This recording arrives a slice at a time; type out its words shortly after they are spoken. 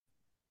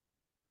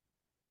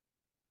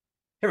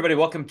Hey everybody,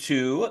 welcome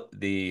to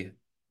the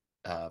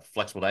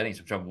flexible dieting.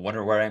 So I'm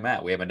wondering where I'm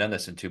at. We haven't done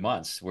this in 2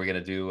 months. We're going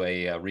to do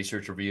a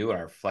research review on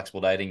our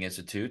Flexible Dieting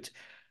Institute.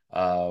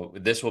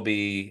 This will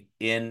be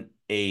in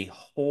a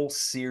whole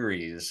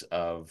series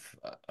of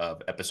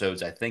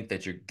episodes. I think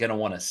that you're going to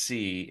want to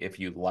see if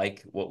you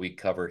like what we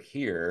cover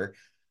here.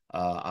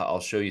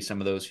 I'll show you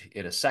some of those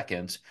in a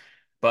second.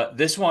 But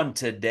this one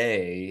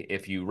today,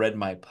 if you read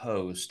my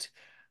post,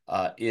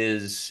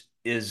 is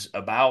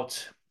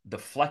about the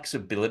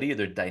flexibility,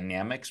 the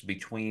dynamics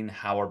between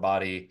how our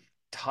body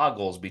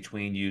toggles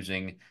between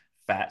using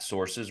fat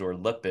sources or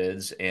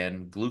lipids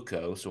and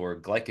glucose or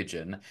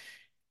glycogen.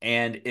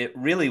 And it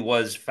really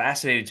was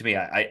fascinating to me.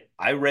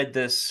 I read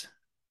this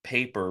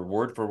paper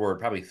word for word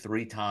probably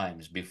 3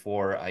 times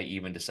before I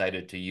even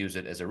decided to use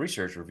it as a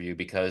research review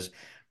because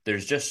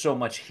there's just so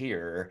much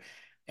here.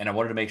 And I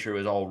wanted to make sure it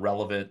was all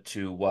relevant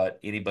to what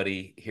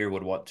anybody here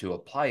would want to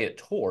apply it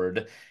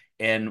toward.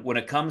 And when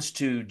it comes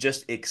to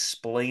just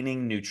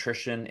explaining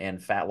nutrition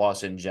and fat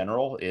loss in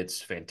general, it's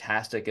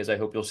fantastic, as I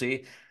hope you'll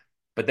see.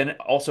 But then it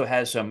also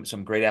has some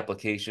great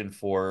application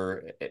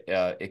for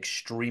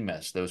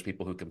extremists, those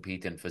people who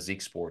compete in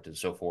physique sport and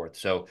so forth.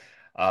 So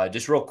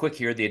just real quick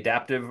here, the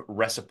adaptive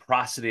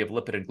reciprocity of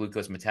lipid and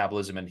glucose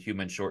metabolism in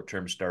human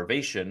short-term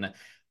starvation.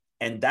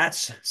 And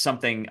that's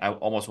something I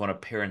almost want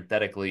to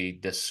parenthetically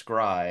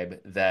describe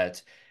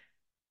that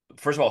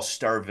first of all,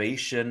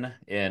 starvation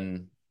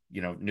in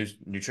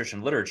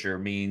nutrition literature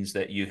means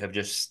that you have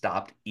just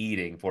stopped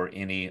eating for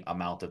any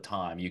amount of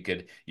time. You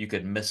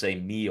could miss a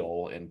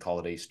meal and call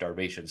it a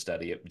starvation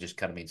study. It just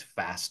kind of means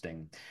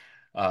fasting.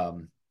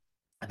 Um,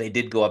 they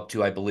did go up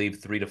to, I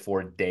believe, 3 to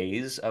 4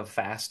 days of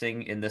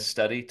fasting in this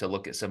study to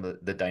look at some of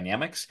the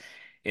dynamics.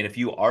 And if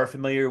you are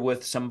familiar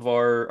with some of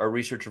our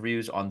research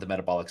reviews on the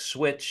metabolic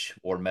switch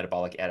or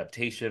metabolic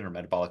adaptation or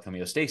metabolic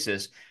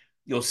homeostasis,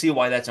 you'll see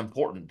why that's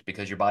important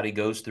because your body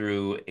goes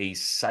through a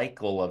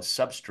cycle of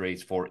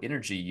substrates for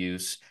energy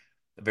use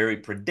very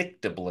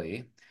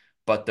predictably.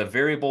 But the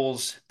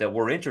variables that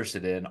we're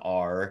interested in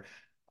are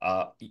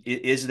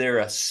is there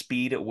a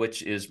speed at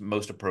which is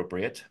most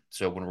appropriate?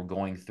 So when we're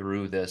going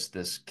through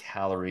this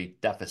calorie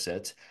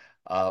deficit,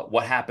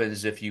 what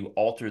happens if you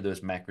alter those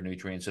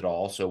macronutrients at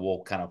all? So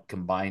we'll kind of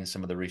combine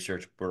some of the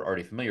research we're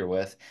already familiar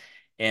with.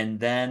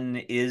 And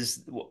then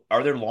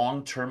are there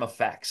long-term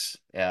effects?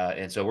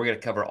 And so we're going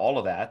to cover all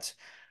of that.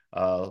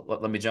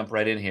 Let me jump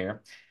right in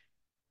here.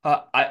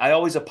 I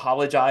always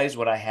apologize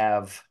when I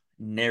have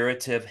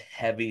narrative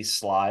heavy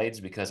slides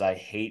because I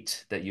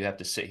hate that you have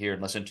to sit here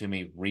and listen to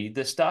me read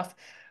this stuff.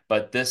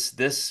 But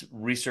this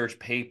research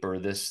paper,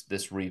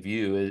 this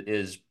review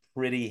is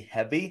pretty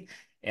heavy,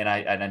 and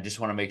I just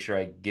want to make sure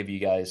I give you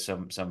guys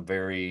some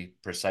very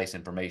precise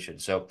information.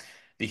 So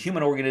the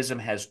human organism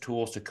has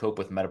tools to cope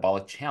with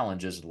metabolic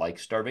challenges like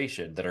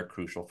starvation that are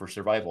crucial for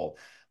survival.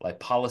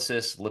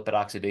 Lipolysis, lipid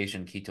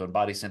oxidation, ketone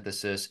body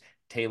synthesis,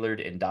 tailored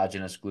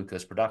endogenous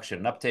glucose production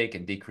and uptake,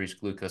 and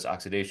decreased glucose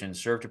oxidation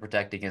serve to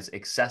protect against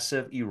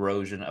excessive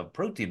erosion of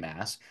protein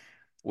mass,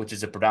 which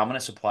is a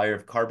predominant supplier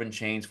of carbon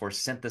chains for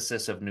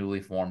synthesis of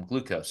newly formed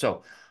glucose.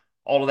 So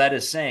all of that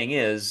is saying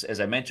is, as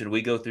I mentioned,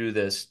 we go through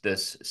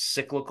this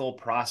cyclical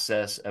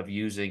process of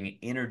using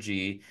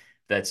energy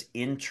that's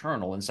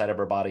internal inside of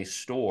our body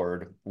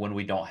stored when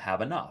we don't have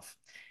enough.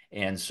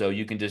 And so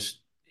you can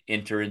just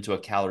enter into a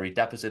calorie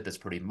deficit that's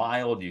pretty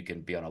mild. You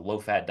can be on a low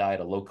fat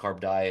diet, a low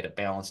carb diet, a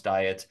balanced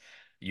diet.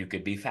 You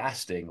could be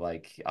fasting,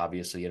 like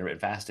obviously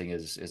intermittent fasting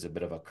is a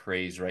bit of a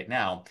craze right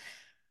now.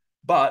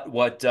 But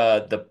what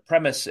the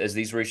premise, as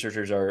these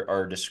researchers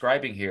are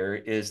describing here,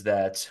 is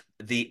that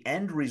the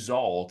end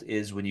result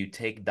is when you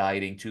take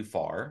dieting too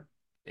far,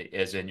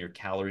 as in your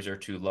calories are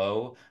too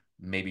low,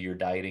 maybe you're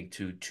dieting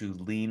too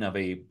lean of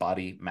a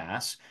body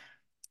mass,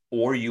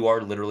 or you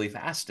are literally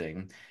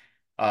fasting,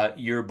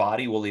 your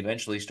body will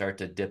eventually start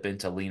to dip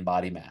into lean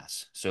body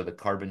mass. So the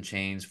carbon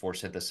chains for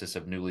synthesis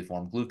of newly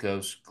formed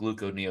glucose,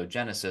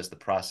 gluconeogenesis, the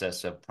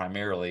process of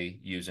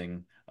primarily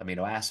using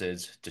amino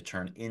acids to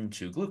turn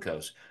into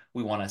glucose.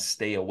 We want to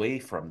stay away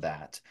from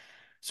that.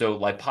 So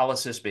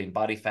lipolysis being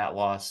body fat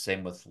loss,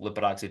 same with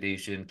lipid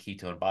oxidation,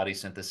 ketone body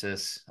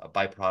synthesis, a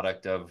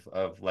byproduct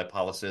of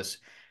lipolysis.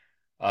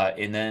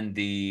 And then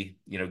the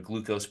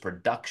glucose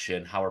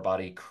production, how our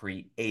body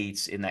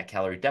creates in that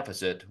calorie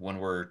deficit when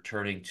we're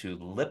turning to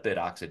lipid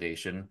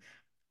oxidation,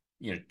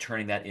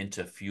 turning that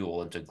into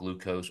fuel, into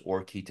glucose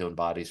or ketone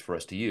bodies for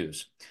us to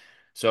use.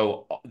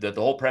 So the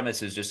whole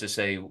premise is just to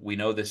say we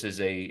know this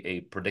is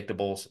a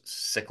predictable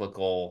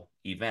cyclical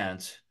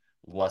event.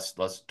 Let's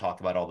talk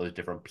about all those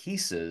different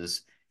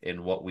pieces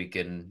and what we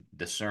can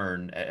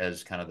discern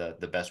as kind of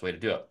the best way to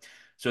do it.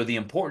 So the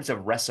importance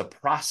of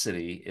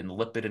reciprocity in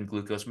lipid and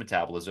glucose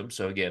metabolism.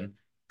 So again,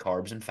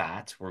 carbs and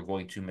fat, we're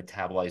going to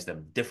metabolize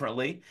them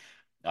differently.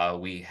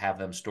 We have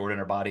them stored in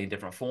our body in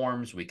different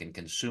forms. We can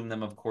consume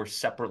them, of course,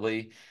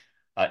 separately,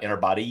 and our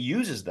body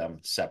uses them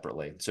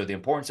separately. So the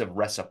importance of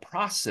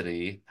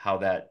reciprocity, how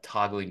that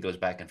toggling goes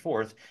back and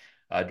forth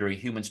during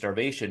human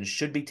starvation,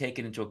 should be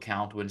taken into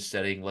account when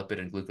studying lipid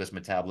and glucose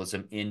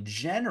metabolism in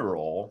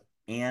general,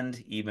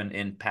 and even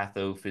in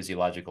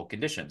pathophysiological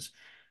conditions.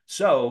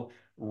 So,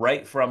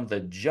 right from the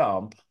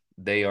jump,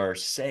 they are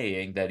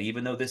saying that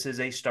even though this is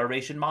a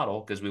starvation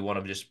model, because we want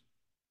to just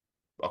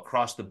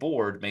across the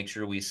board make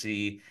sure we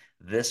see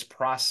this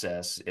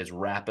process as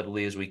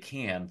rapidly as we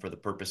can for the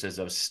purposes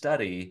of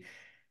study,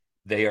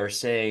 they are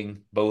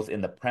saying both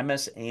in the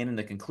premise and in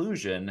the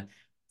conclusion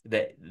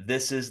that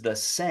this is the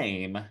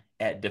same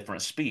at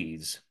different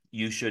speeds.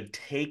 You should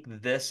take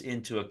this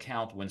into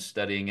account when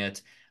studying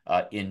it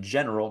in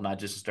general, not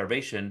just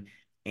starvation,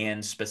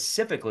 and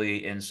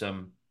specifically in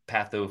some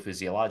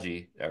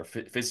pathophysiology or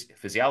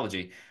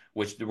physiology,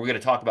 which we're going to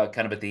talk about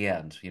kind of at the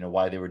end,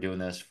 why they were doing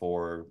this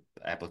for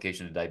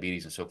application to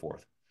diabetes and so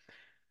forth.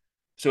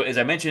 So as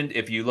I mentioned,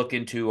 if you look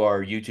into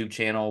our YouTube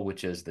channel,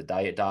 which is the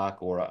Diet Doc,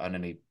 or on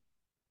any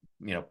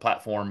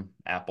platform,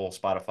 Apple,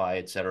 Spotify,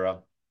 etc.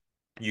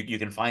 You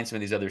can find some of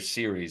these other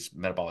series: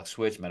 metabolic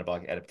switch,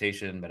 metabolic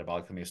adaptation,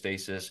 metabolic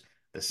homeostasis,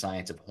 the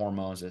science of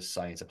hormones, the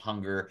science of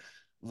hunger.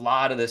 A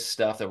lot of this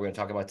stuff that we're going to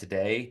talk about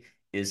today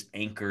is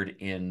anchored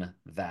in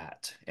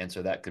that, and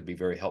so that could be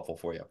very helpful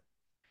for you.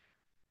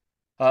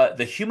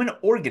 The human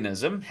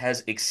organism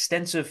has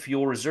extensive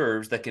fuel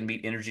reserves that can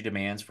meet energy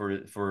demands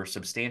for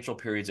substantial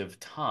periods of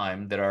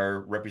time that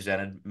are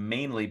represented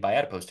mainly by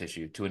adipose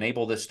tissue. To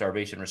enable this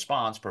starvation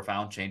response,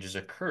 profound changes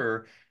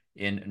occur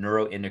in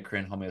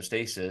neuroendocrine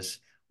homeostasis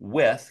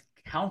with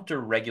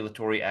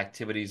counter-regulatory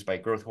activities by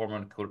growth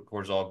hormone,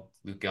 cortisol,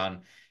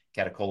 glucagon,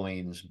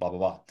 catecholamines, blah, blah,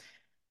 blah.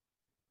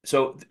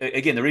 So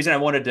again, the reason I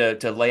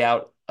wanted to lay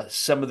out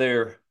some of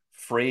their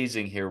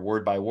phrasing here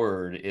word by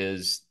word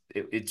is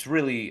it's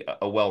really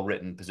a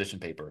well-written position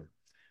paper.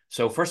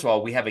 So first of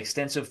all, we have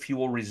extensive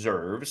fuel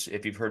reserves.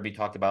 If you've heard me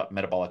talk about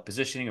metabolic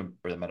positioning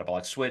or the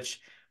metabolic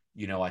switch,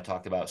 I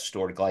talked about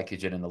stored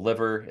glycogen in the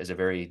liver as a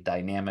very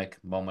dynamic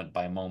moment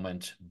by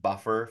moment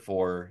buffer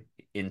for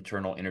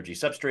internal energy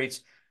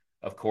substrates.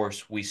 Of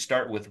course, we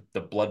start with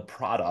the blood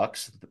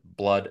products: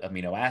 blood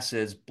amino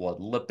acids, blood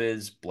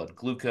lipids, blood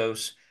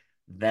glucose,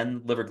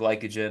 then liver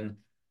glycogen.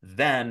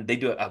 Then they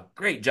do a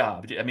great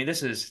job. I mean,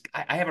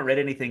 I haven't read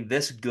anything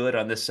this good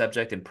on this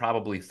subject in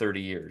probably 30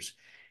 years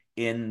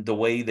in the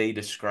way they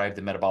describe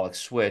the metabolic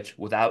switch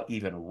without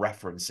even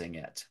referencing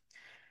it.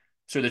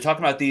 So they're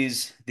talking about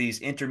these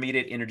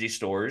intermediate energy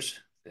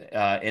stores,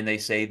 and they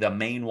say the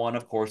main one,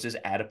 of course, is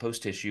adipose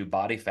tissue.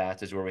 Body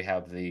fat is where we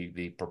have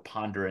the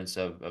preponderance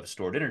of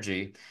stored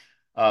energy.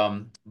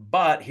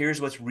 But here's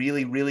what's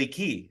really, really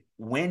key.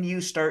 When you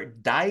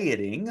start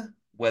dieting,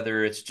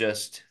 whether it's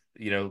just,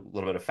 a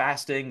little bit of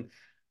fasting,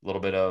 a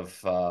little bit of,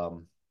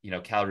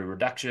 calorie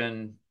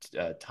reduction,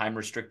 time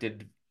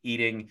restricted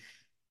eating,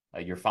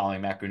 you're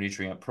following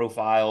macronutrient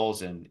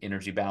profiles and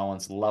energy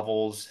balance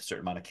levels, a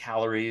certain amount of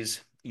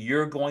calories,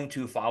 you're going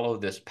to follow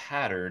this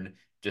pattern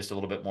just a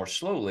little bit more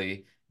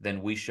slowly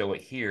than we show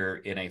it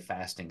here in a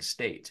fasting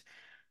state.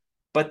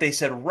 But they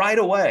said right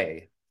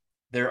away,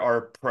 there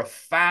are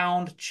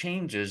profound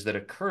changes that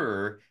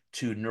occur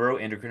to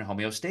neuroendocrine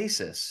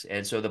homeostasis.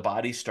 And so the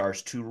body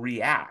starts to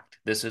react.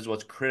 This is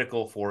what's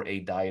critical for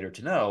a dieter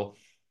to know.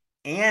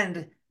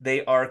 And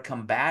they are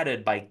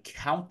combated by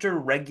counter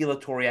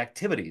regulatory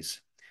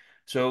activities.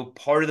 So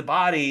part of the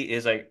body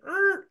is like,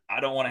 I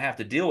don't want to have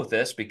to deal with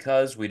this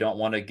because we don't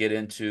want to get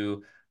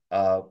into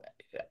uh,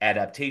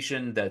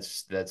 adaptation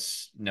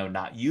that's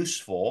not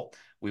useful.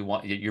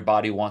 Your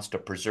body wants to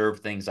preserve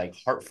things like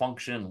heart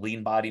function,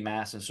 lean body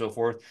mass, and so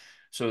forth.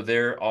 So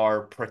there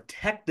are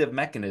protective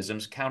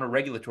mechanisms,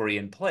 counter-regulatory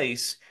in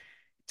place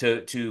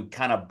to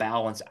kind of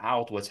balance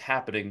out what's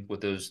happening with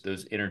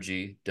those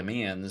energy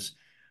demands,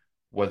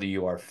 whether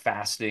you are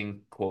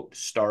fasting, quote,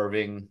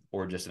 starving,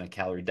 or just in a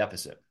calorie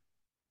deficit.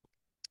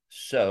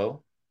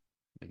 So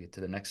let me get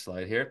to the next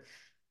slide here.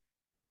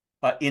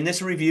 In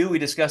this review, we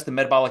discussed the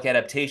metabolic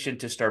adaptation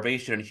to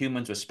starvation in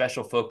humans with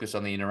special focus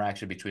on the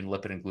interaction between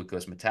lipid and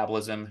glucose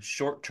metabolism.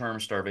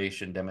 Short-term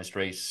starvation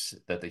demonstrates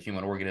that the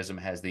human organism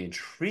has the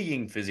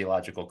intriguing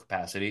physiological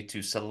capacity to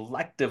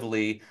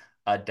selectively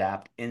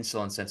adapt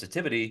insulin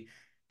sensitivity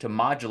to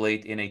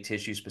modulate in a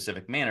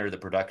tissue-specific manner the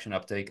production,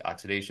 uptake,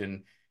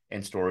 oxidation,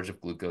 and storage of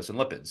glucose and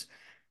lipids.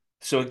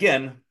 So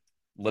again,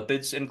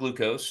 lipids and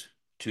glucose,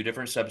 two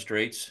different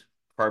substrates,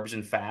 carbs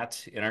and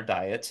fat in our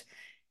diet.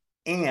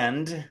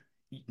 And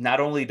not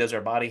only does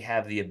our body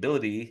have the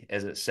ability,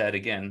 as it said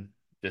again,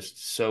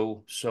 just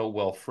so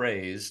well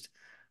phrased.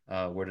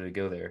 Where did it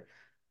go there?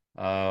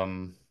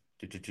 Um,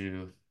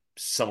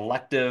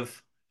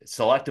 selective,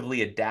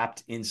 selectively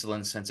adapt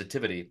insulin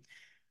sensitivity.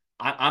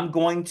 I'm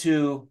going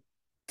to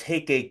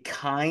take a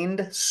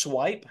kind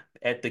swipe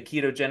at the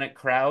ketogenic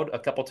crowd a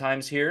couple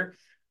times here,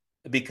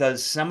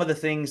 because some of the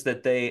things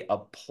that they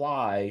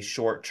apply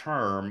short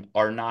term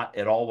are not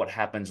at all what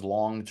happens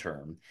long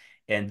term.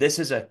 And this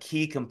is a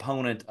key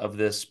component of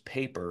this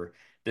paper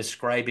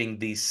describing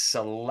the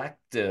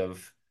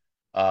selective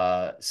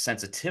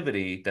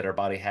sensitivity that our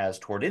body has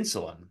toward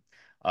insulin.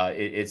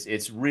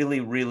 It's really,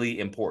 really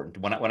important.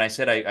 When I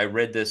said I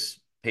read this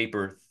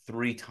paper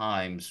 3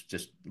 times,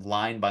 just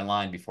line by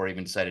line before I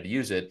even decided to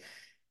use it,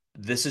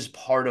 this is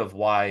part of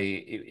why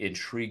it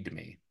intrigued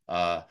me.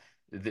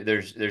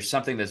 There's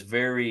something that's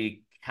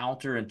very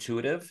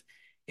counterintuitive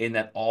in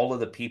that all of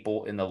the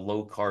people in the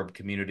low carb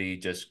community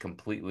just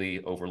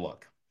completely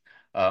overlook.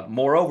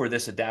 Moreover,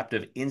 this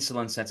adaptive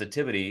insulin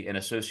sensitivity and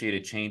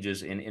associated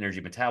changes in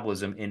energy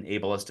metabolism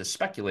enable us to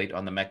speculate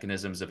on the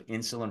mechanisms of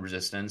insulin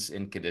resistance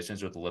in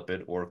conditions with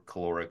lipid or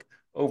caloric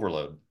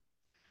overload.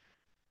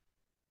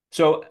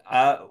 So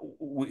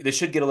this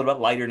should get a little bit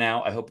lighter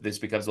now. I hope this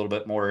becomes a little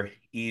bit more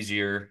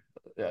easier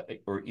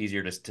or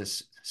easier to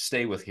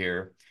stay with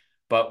here.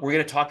 But we're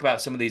going to talk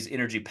about some of these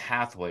energy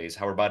pathways,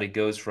 how our body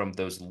goes from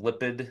those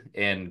lipid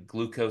and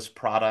glucose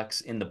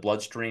products in the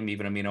bloodstream,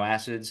 even amino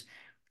acids,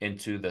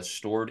 into the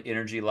stored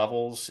energy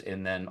levels,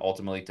 and then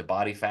ultimately to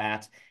body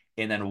fat,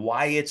 and then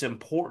why it's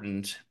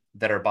important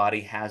that our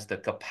body has the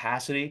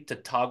capacity to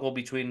toggle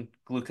between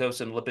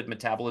glucose and lipid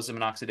metabolism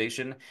and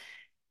oxidation,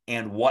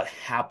 and what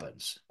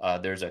happens.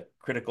 There's a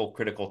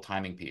critical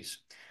timing piece.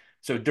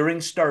 So during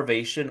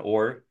starvation,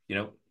 or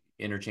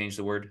interchange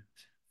the word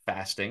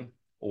fasting,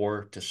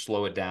 or to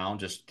slow it down,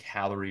 just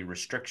calorie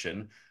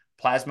restriction,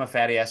 plasma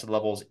fatty acid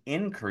levels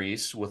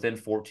increase within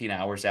 14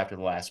 hours after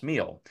the last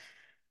meal.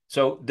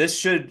 So this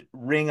should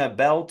ring a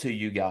bell to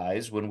you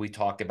guys when we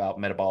talk about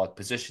metabolic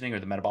positioning or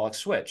the metabolic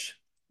switch.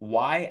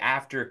 Why,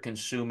 after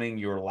consuming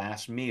your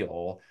last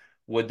meal,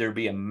 would there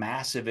be a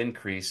massive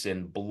increase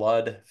in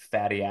blood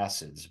fatty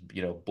acids,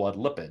 blood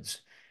lipids?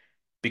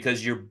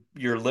 Because your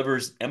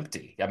liver's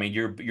empty. I mean,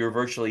 you're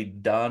virtually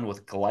done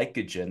with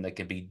glycogen that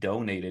can be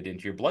donated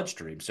into your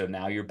bloodstream. So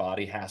now your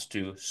body has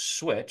to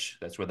switch.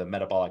 That's where the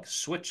metabolic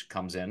switch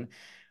comes in,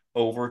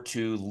 over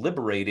to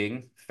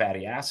liberating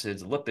fatty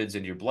acids, lipids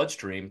in your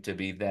bloodstream to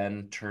be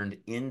then turned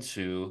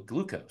into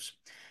glucose.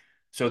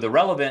 So the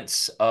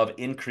relevance of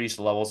increased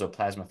levels of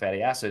plasma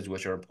fatty acids,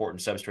 which are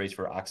important substrates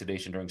for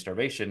oxidation during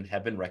starvation,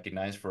 have been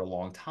recognized for a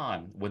long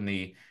time. When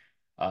the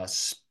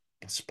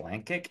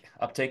splanchnic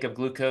uptake of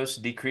glucose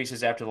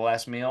decreases after the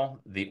last meal,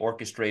 the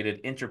orchestrated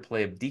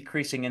interplay of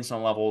decreasing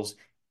insulin levels,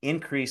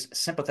 increased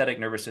sympathetic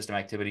nervous system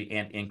activity,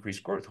 and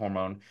increased growth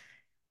hormone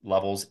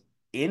levels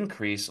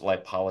increase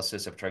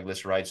lipolysis of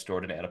triglycerides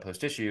stored in adipose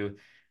tissue,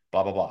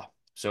 blah, blah, blah.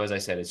 So as I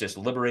said, it's just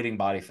liberating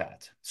body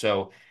fat.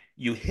 So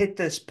you hit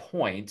this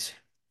point,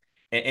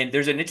 and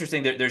there's an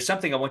interesting, there's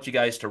something I want you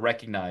guys to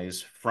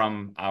recognize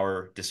from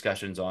our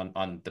discussions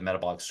on the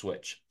metabolic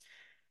switch.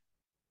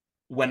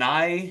 When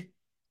I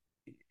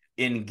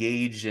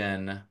engage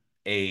in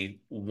a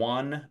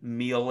 1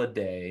 meal a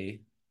day,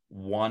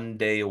 1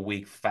 day a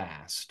week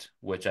fast,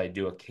 which I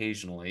do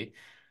occasionally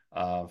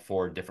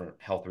for different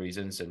health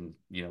reasons and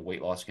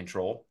weight loss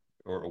control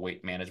or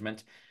weight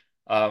management.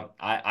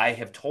 I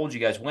have told you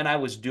guys when I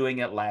was doing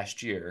it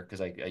last year,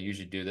 because I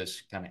usually do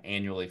this kind of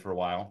annually for a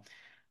while,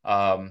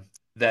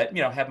 that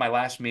have my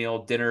last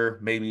meal, dinner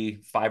maybe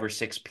 5 or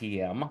 6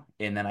 p.m.,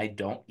 and then I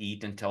don't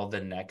eat until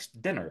the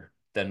next dinner.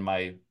 Then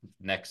my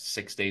next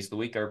 6 days of the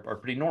week are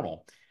pretty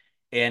normal.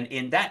 And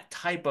in that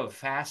type of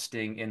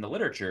fasting in the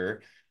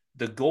literature,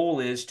 the goal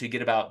is to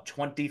get about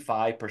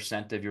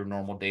 25% of your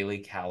normal daily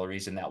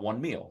calories in that one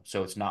meal.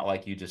 So it's not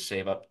like you just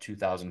save up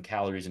 2,000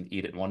 calories and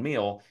eat it in one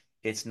meal.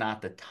 It's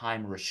not the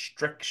time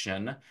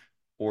restriction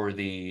or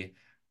the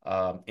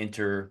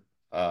inter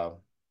or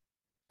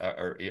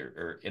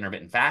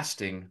intermittent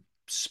fasting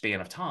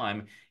span of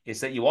time.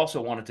 It's that you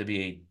also want it to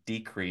be a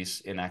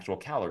decrease in actual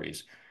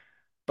calories.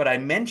 But I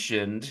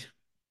mentioned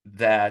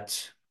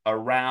that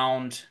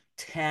around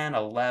 10,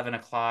 11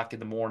 o'clock in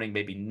the morning,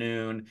 maybe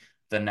noon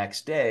the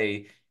next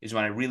day is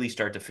when I really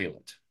start to feel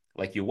it.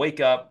 Like you wake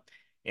up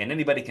and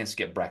anybody can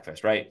skip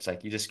breakfast, right? It's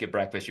like you just skip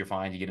breakfast, you're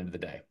fine, you get into the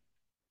day.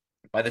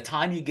 By the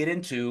time you get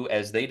into,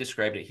 as they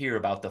described it here,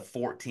 about the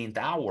 14th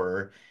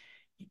hour,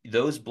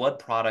 those blood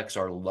products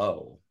are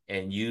low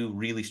and you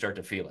really start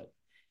to feel it.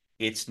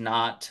 It's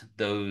not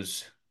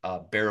those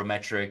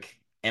barometric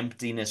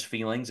emptiness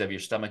feelings of your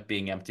stomach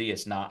being empty.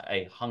 It's not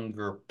a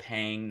hunger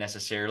pang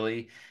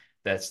necessarily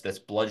that's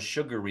blood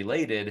sugar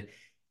related.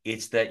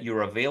 It's that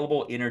your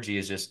available energy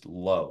is just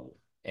low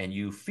and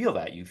you feel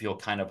that. You feel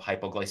kind of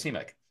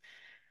hypoglycemic.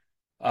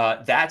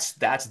 That's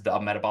the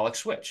metabolic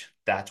switch.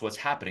 That's what's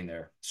happening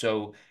there.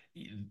 So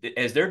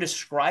as they're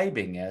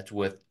describing it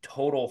with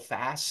total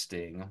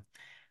fasting,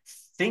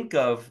 think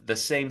of the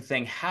same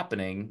thing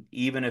happening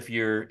even if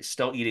you're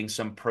still eating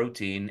some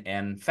protein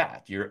and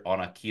fat. You're on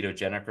a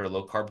ketogenic or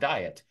low carb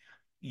diet.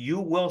 You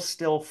will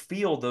still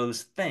feel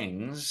those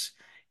things,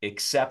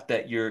 except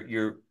that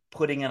you're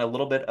putting in a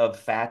little bit of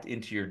fat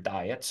into your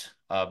diet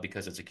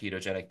because it's a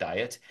ketogenic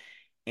diet,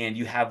 and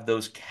you have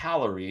those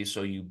calories,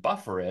 so you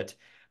buffer it,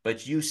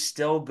 but you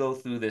still go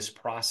through this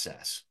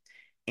process.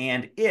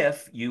 And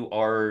if you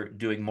are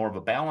doing more of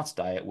a balanced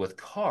diet with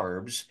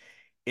carbs,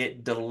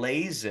 it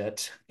delays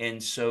it.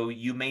 And so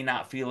you may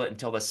not feel it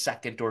until the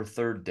second or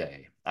third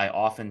day. I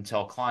often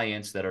tell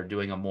clients that are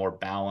doing a more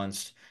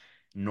balanced,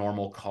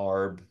 normal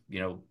carb,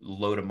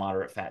 low to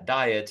moderate fat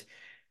diet,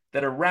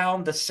 that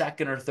around the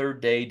second or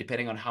third day,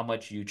 depending on how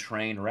much you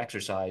train or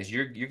exercise,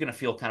 you're going to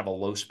feel kind of a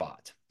low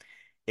spot.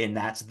 And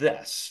that's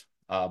this.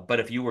 But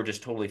if you were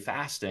just totally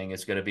fasting,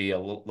 it's going to be a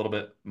little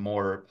bit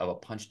more of a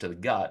punch to the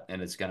gut,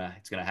 and it's gonna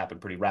happen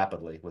pretty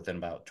rapidly within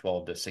about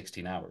 12 to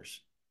 16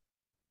 hours.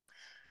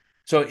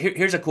 So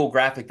here's a cool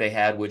graphic they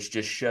had, which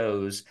just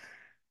shows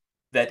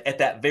that at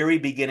that very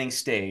beginning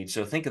stage,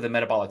 so think of the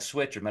metabolic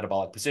switch or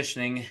metabolic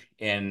positioning,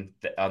 and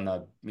on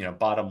the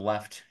bottom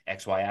left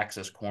XY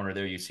axis corner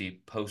there, you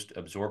see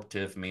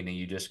post-absorptive, meaning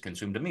you just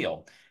consumed a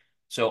meal.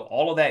 So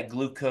all of that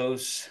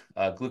glucose,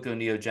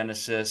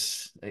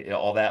 gluconeogenesis,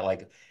 all that,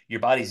 like your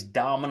body's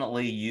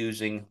dominantly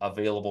using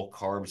available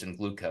carbs and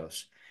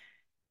glucose.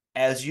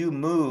 As you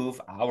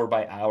move hour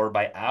by hour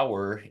by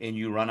hour and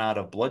you run out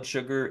of blood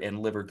sugar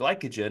and liver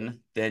glycogen,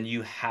 then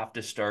you have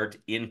to start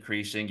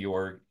increasing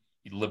your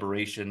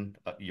liberation,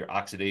 your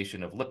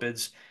oxidation of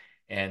lipids,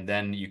 and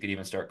then you could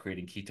even start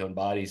creating ketone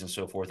bodies and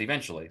so forth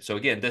eventually. So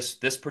again, this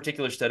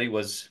particular study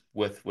was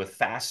with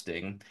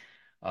fasting,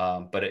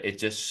 but it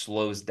just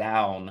slows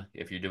down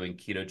if you're doing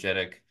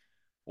ketogenic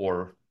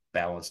or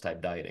balanced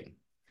type dieting.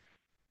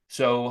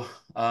 So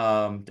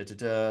da, da,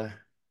 da.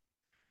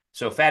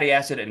 So fatty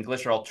acid and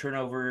glycerol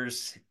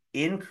turnovers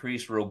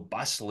increase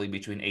robustly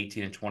between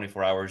 18 and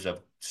 24 hours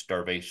of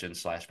starvation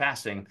slash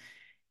fasting,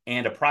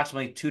 and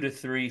approximately 2 to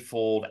 3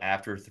 fold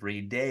after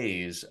 3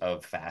 days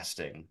of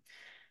fasting.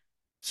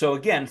 So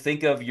again,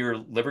 think of your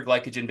liver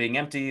glycogen being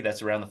empty.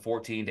 That's around the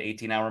 14 to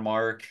 18 hour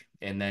mark.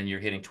 And then you're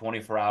hitting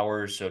 24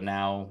 hours. So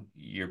now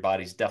your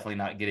body's definitely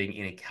not getting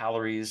any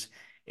calories.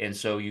 And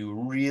so you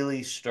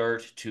really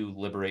start to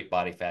liberate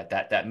body fat.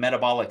 That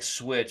metabolic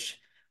switch,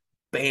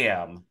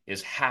 bam,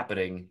 is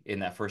happening in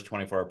that first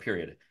 24-hour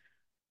period.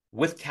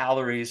 With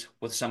calories,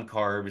 with some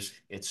carbs,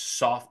 it's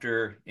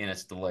softer and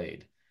it's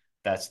delayed.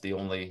 That's the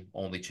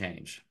only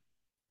change.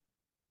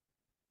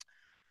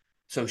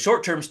 So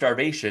short-term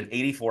starvation,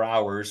 84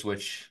 hours,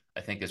 which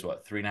I think is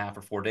what, 3.5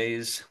 or 4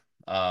 days.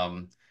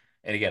 Um,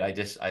 and again,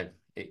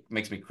 it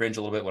makes me cringe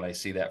a little bit when I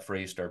see that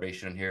phrase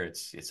starvation in here.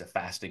 It's a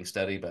fasting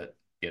study, but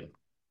again,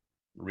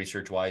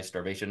 research-wise,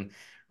 starvation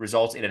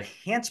results in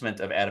enhancement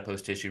of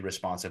adipose tissue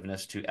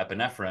responsiveness to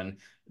epinephrine.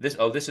 This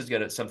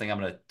is something I'm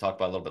going to talk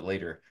about a little bit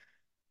later.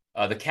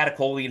 The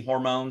catecholine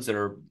hormones that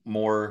are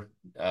more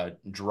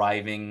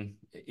driving,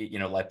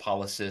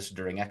 lipolysis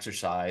during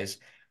exercise,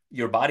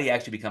 your body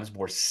actually becomes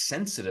more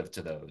sensitive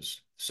to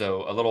those.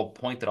 So a little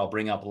point that I'll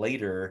bring up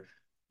later,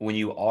 when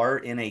you are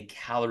in a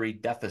calorie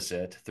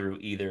deficit through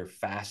either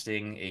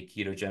fasting, a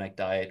ketogenic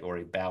diet, or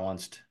a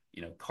balanced,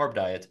 carb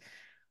diet,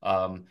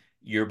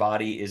 your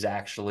body is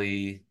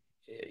actually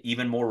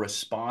even more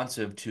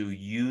responsive to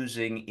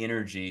using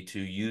energy, to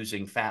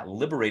using fat,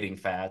 liberating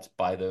fat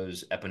by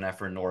those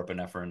epinephrine,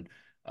 norepinephrine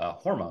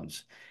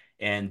hormones.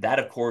 And that,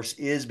 of course,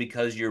 is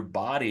because your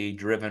body,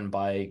 driven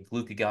by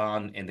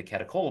glucagon and the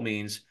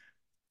catecholamines,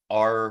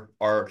 are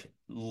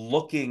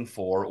looking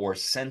for or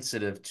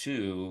sensitive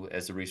to,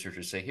 as the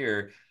researchers say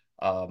here,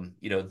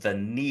 the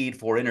need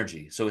for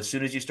energy. So as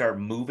soon as you start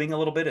moving a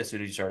little bit, as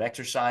soon as you start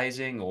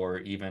exercising or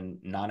even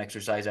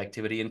non-exercise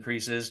activity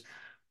increases,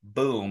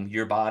 boom,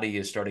 your body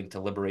is starting to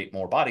liberate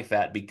more body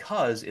fat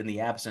because in the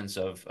absence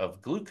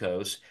of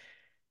glucose,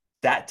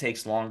 that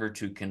takes longer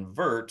to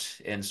convert.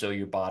 And so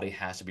your body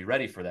has to be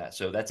ready for that.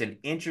 So that's an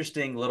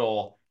interesting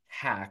little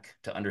hack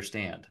to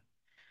understand.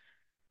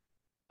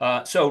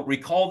 So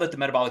recall that the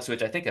metabolic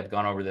switch, I think I've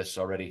gone over this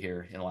already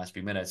here in the last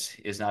few minutes,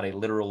 is not a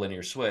literal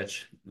linear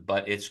switch,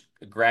 but it's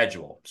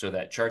gradual. So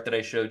that chart that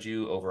I showed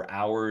you over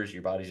hours,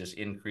 your body's just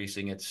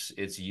increasing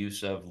its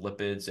use of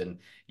lipids, and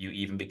you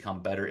even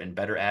become better and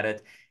better at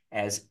it.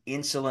 As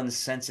insulin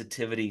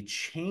sensitivity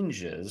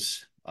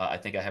changes, I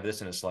think I have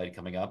this in a slide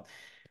coming up,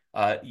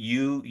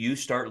 you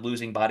start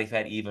losing body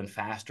fat even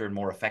faster and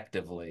more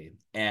effectively.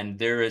 And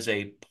there is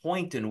a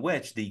point in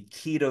which the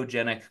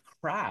ketogenic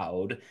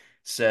crowd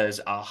says,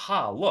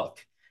 aha,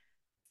 look,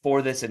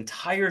 for this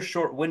entire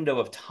short window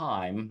of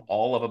time,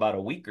 all of about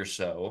a week or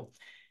so,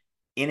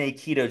 in a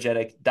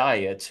ketogenic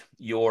diet,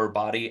 your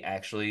body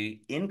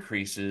actually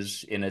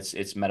increases in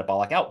its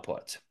metabolic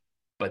output,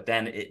 but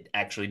then it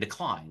actually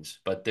declines.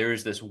 But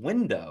there's this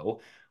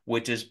window,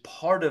 which is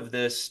part of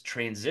this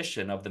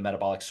transition of the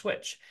metabolic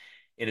switch.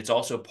 And it's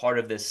also part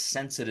of this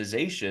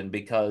sensitization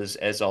because,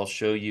 as I'll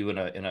show you in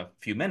a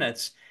few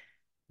minutes,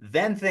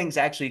 then things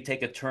actually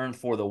take a turn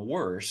for the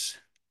worse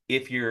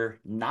if you're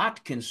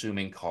not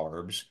consuming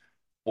carbs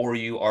or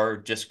you are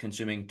just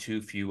consuming too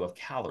few of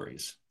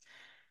calories.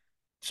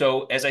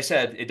 So, as I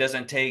said, you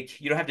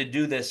don't have to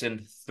do this in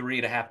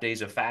 3.5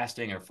 days of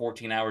fasting or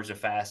 14 hours of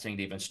fasting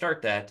to even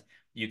start that.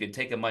 You can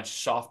take a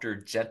much softer,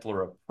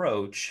 gentler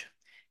approach.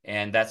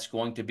 And that's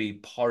going to be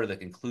part of the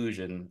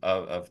conclusion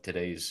of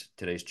today's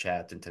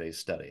chat and today's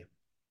study.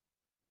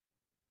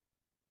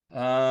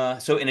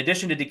 So in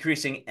addition to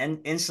decreasing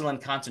insulin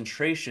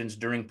concentrations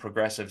during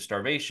progressive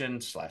starvation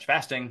slash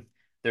fasting,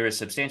 there is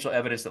substantial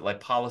evidence that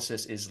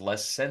lipolysis is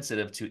less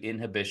sensitive to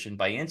inhibition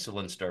by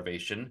insulin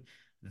starvation,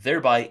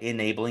 thereby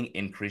enabling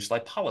increased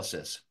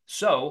lipolysis.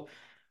 So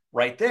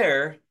right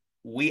there,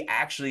 we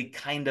actually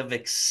kind of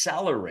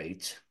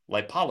accelerate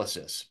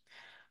lipolysis.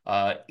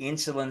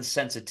 Insulin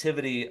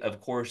sensitivity,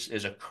 of course,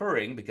 is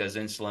occurring because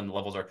insulin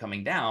levels are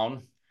coming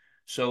down.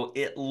 So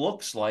it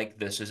looks like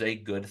this is a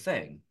good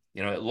thing.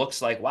 It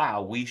looks like,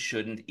 wow, we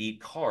shouldn't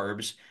eat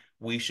carbs.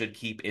 We should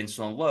keep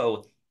insulin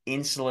low.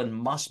 Insulin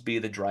must be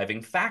the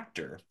driving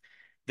factor.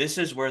 This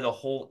is where the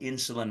whole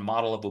insulin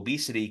model of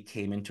obesity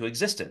came into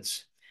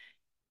existence.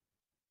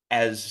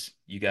 As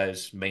you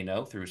guys may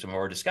know through some of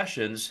our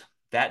discussions,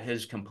 that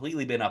has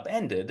completely been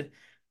upended.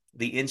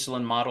 The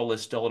insulin model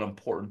is still an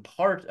important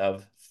part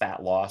of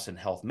fat loss and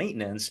health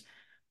maintenance,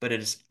 but it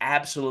is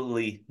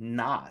absolutely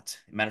not.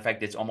 Matter of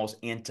fact, it's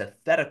almost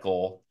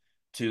antithetical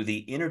to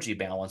the energy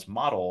balance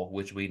model,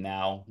 which we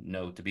now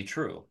know to be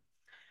true.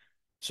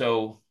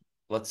 So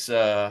let's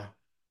uh,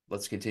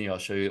 let's continue. I'll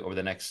show you over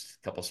the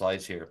next couple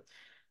slides here.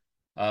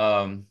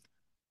 Um,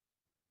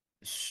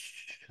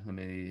 let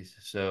me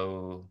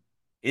so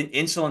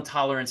insulin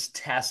tolerance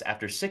tests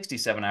after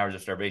 67 hours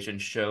of starvation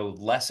show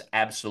less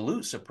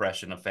absolute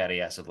suppression of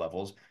fatty acid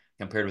levels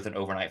compared with an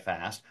overnight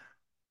fast.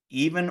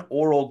 Even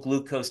oral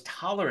glucose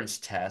tolerance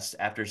tests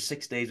after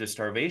 6 days of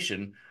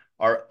starvation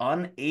are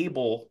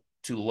unable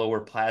to lower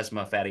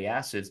plasma fatty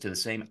acids to the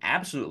same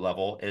absolute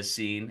level as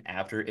seen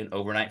after an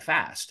overnight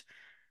fast.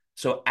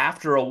 So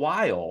after a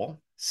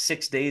while,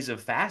 6 days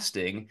of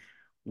fasting,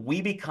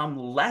 we become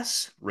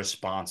less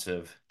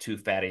responsive to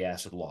fatty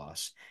acid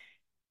loss.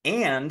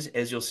 And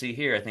as you'll see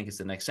here, I think it's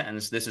the next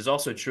sentence, this is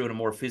also true in a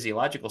more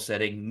physiological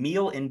setting.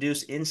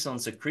 Meal-induced insulin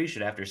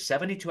secretion after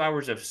 72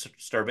 hours of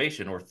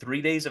starvation or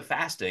 3 days of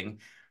fasting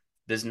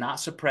does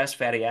not suppress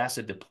fatty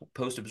acid to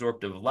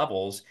post-absorptive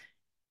levels.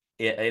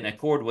 In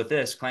accord with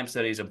this, clamp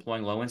studies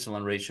employing low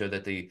insulin rates show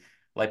that the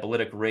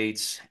lipolytic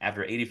rates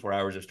after 84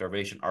 hours of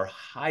starvation are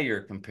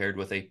higher compared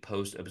with a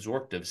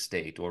post-absorptive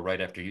state or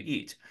right after you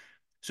eat.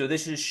 So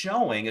this is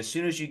showing as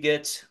soon as you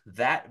get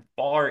that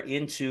far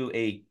into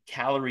a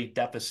calorie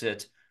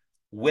deficit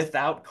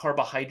without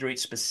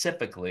carbohydrates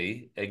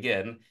specifically,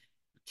 again,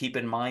 keep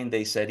in mind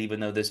they said even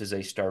though this is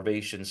a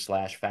starvation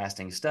slash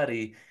fasting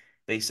study,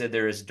 they said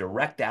there is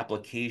direct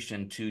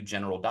application to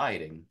general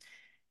dieting.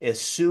 As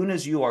soon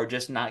as you are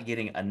just not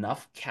getting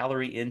enough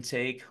calorie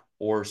intake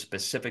or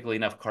specifically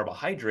enough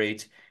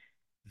carbohydrate,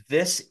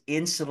 this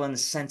insulin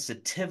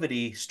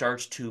sensitivity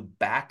starts to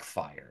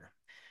backfire.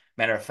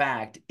 Matter of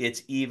fact,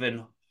 it's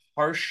even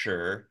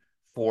harsher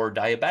for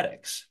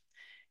diabetics.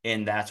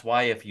 And that's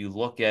why if you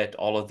look at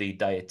all of the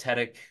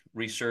dietetic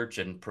research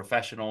and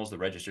professionals, the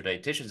registered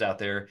dietitians out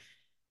there,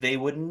 they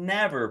would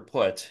never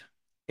put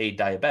a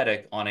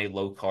diabetic on a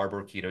low carb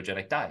or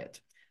ketogenic diet.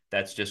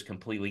 That's just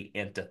completely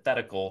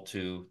antithetical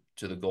to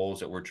the goals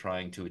that we're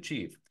trying to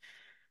achieve.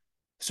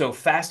 So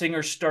fasting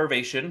or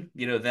starvation,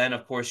 then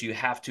of course you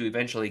have to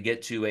eventually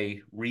get to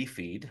a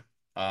refeed.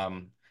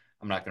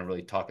 I'm not going to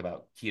really talk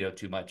about keto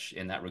too much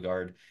in that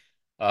regard.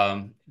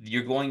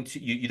 You're going to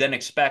you then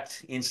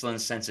expect insulin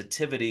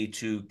sensitivity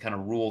to kind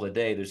of rule the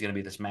day. There's going to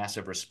be this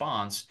massive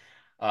response,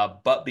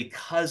 but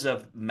because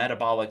of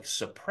metabolic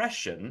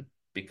suppression,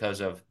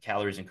 because of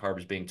calories and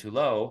carbs being too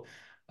low,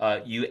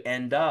 you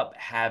end up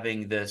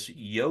having this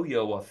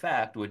yo-yo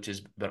effect, which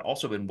has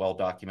also been well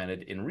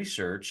documented in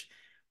research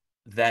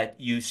that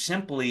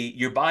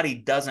your body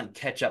doesn't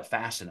catch up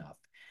fast enough.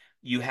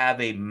 You have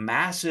a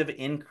massive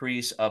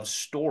increase of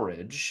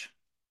storage,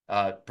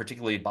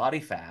 particularly body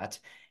fat,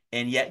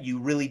 and yet you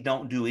really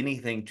don't do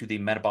anything to the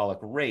metabolic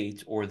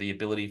rate or the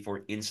ability for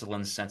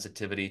insulin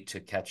sensitivity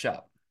to catch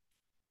up.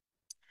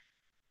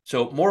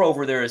 So,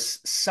 moreover, there is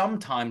some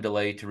time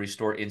delay to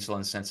restore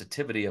insulin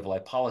sensitivity of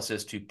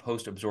lipolysis to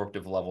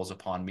post-absorptive levels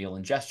upon meal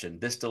ingestion.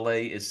 This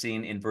delay is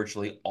seen in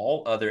virtually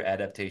all other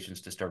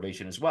adaptations to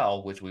starvation as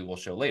well, which we will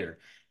show later.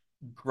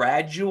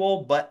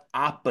 Gradual but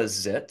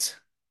opposite,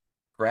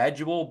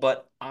 gradual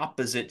but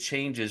opposite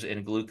changes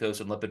in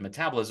glucose and lipid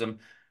metabolism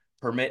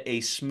permit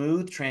a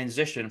smooth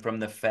transition from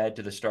the fed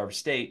to the starved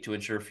state to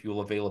ensure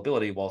fuel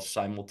availability while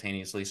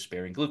simultaneously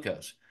sparing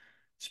glucose.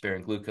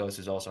 Sparing glucose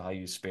is also how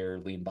you spare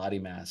lean body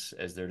mass,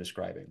 as they're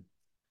describing.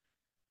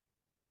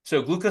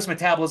 So glucose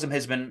metabolism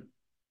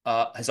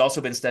has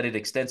also been studied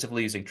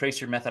extensively using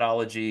tracer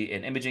methodology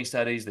and imaging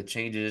studies. The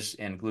changes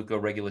in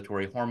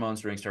glucoregulatory hormones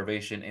during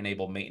starvation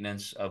enable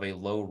maintenance of a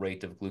low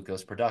rate of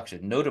glucose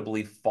production.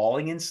 Notably,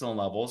 falling insulin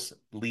levels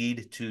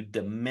lead to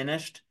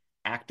diminished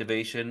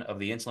activation of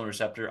the insulin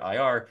receptor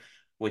IR,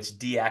 which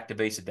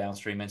deactivates the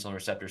downstream insulin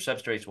receptor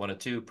substrates 1 and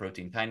 2,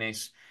 protein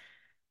kinase.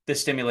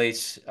 This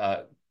stimulates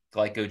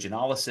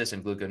glycogenolysis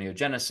and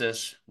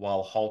gluconeogenesis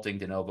while halting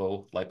de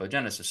novo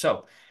lipogenesis.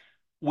 So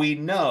we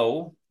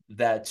know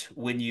that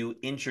when you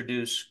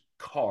introduce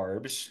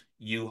carbs,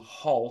 you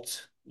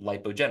halt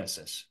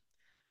lipogenesis.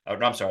 No,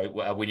 I'm sorry,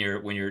 when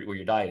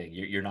you're dieting,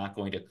 you're not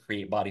going to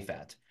create body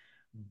fat.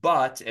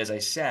 But as I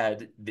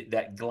said,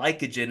 that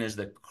glycogen is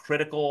the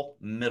critical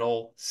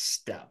middle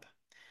step.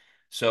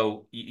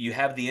 So you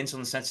have the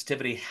insulin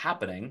sensitivity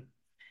happening,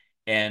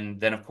 and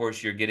then of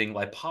course you're getting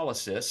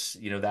lipolysis.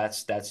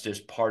 That's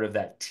just part of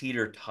that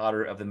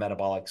teeter-totter of the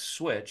metabolic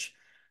switch.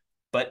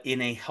 But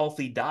in a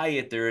healthy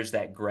diet, there is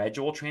that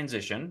gradual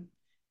transition.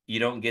 You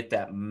don't get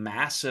that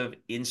massive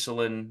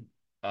insulin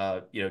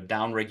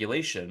down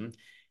regulation.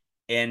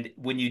 And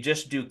when you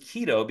just do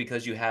keto,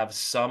 because you have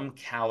some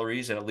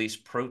calories and at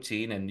least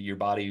protein, and your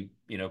body,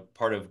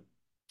 part of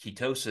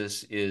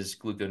ketosis is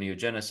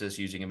gluconeogenesis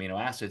using amino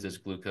acids as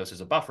glucose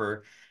as a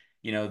buffer.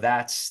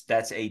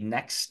 That's a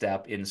next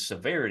step in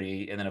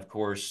severity. And then, of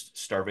course,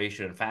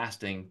 starvation and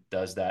fasting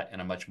does that in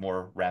a much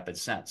more rapid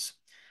sense.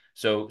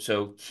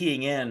 So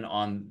keying in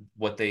on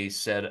what they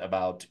said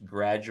about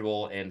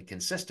gradual and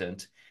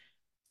consistent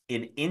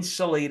in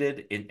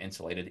insulin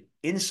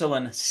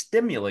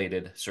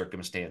stimulated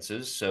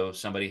circumstances, so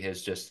somebody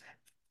has just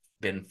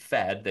been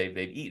fed, they've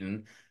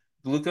eaten,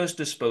 glucose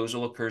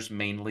disposal occurs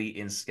mainly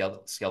in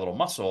skeletal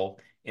muscle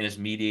and is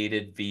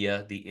mediated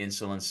via the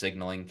insulin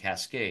signaling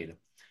cascade.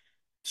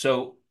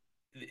 So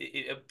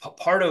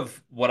part of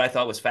what I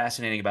thought was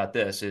fascinating about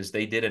this is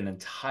they did an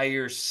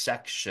entire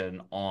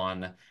section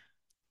on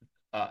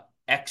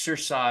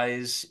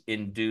exercise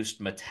induced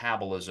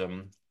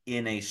metabolism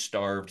in a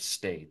starved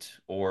state,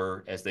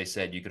 or as they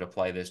said, you could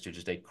apply this to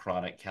just a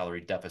chronic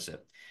calorie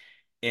deficit.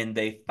 And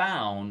they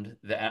found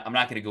that I'm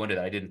not going to go into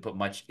that. I didn't put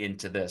much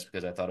into this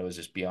because I thought it was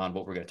just beyond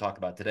what we're going to talk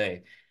about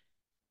today.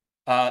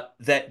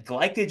 That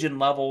glycogen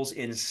levels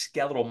in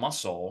skeletal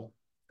muscle,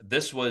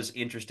 this was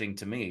interesting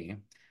to me,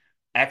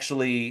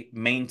 actually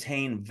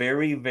maintain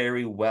very,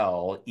 very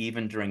well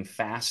even during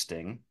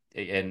fasting.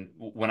 And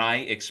when I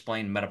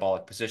explain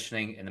metabolic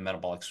positioning and the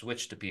metabolic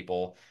switch to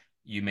people,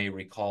 you may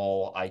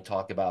recall I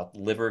talk about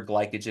liver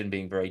glycogen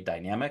being very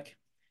dynamic.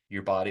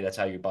 Your body, that's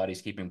how your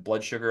body's keeping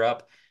blood sugar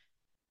up.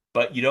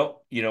 But you don't,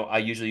 I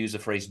usually use the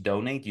phrase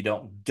donate. You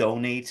don't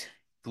donate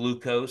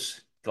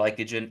glucose,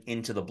 glycogen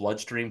into the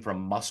bloodstream from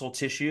muscle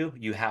tissue.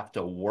 You have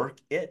to work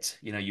it.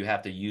 You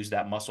have to use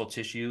that muscle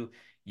tissue,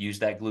 use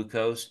that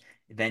glucose.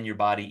 Then your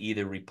body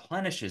either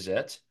replenishes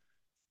it,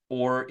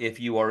 or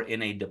if you are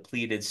in a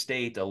depleted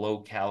state, a low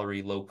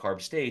calorie, low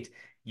carb state,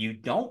 you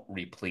don't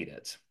replete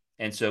it.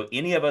 And so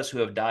any of us who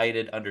have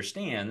dieted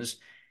understands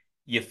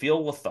you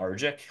feel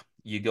lethargic.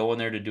 You go in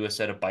there to do a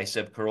set of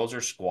bicep curls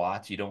or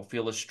squats. You don't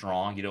feel as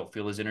strong. You don't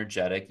feel as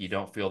energetic. You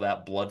don't feel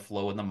that blood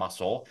flow in the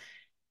muscle.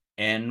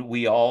 And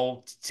we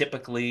all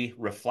typically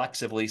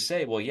reflexively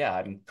say, well, yeah,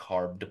 I'm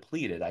carb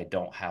depleted. I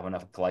don't have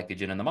enough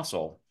glycogen in the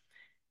muscle.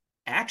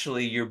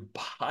 Actually, your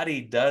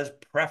body does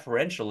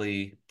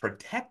preferentially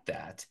protect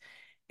that.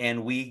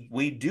 And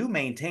we do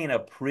maintain a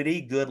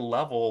pretty good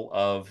level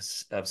of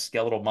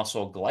skeletal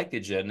muscle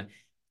glycogen,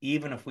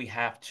 even if we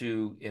have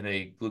to, in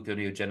a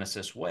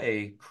gluconeogenesis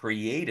way,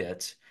 create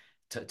it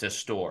to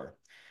store.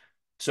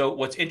 So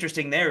what's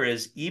interesting there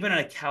is even in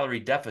a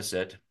calorie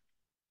deficit,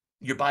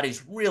 your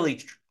body's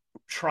really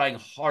trying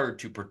hard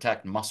to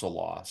protect muscle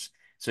loss.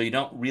 So you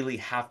don't really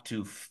have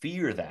to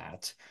fear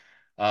that.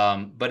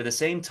 But at the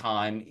same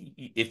time,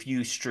 if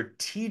you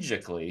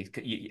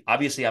strategically,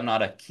 obviously, I'm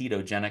not a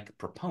ketogenic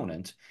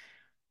proponent,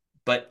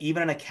 but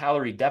even in a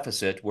calorie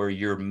deficit where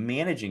you're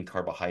managing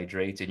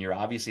carbohydrates and you're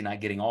obviously not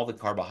getting all the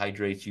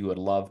carbohydrates you would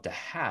love to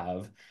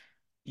have,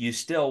 you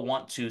still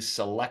want to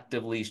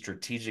selectively,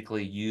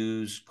 strategically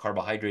use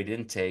carbohydrate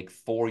intake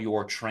for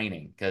your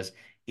training because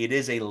it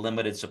is a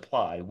limited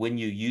supply. When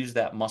you use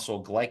that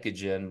muscle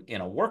glycogen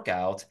in a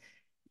workout,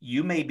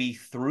 you may be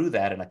through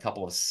that in a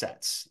couple of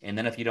sets. And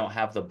then if you don't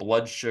have the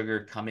blood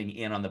sugar coming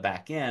in on the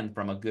back end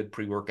from a good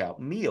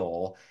pre-workout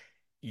meal,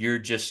 you're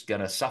just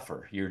going to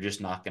suffer. You're just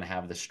not going to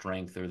have the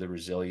strength or the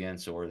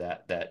resilience or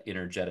that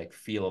energetic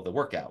feel of the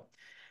workout.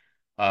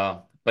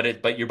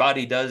 But your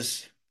body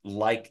does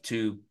like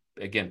to,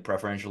 again,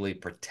 preferentially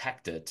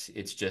protect it.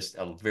 It's just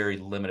a very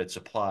limited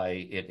supply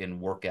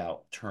in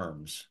workout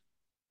terms.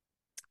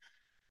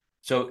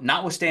 So,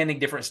 notwithstanding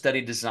different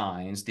study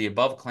designs, the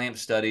above clamp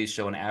studies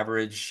show an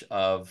average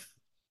of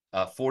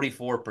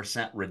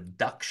 44%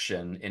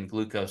 reduction in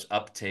glucose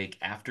uptake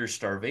after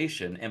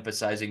starvation,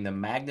 emphasizing the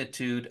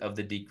magnitude of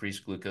the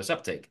decreased glucose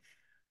uptake.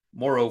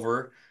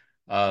 Moreover,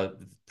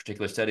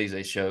 particular studies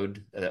they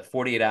showed that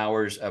 48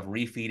 hours of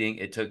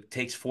refeeding,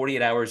 takes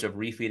 48 hours of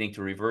refeeding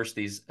to reverse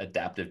these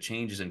adaptive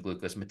changes in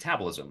glucose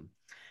metabolism.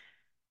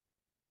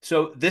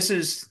 So this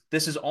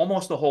is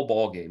almost the whole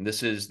ball game.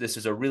 This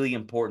is a really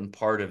important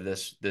part of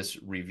this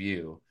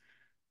review.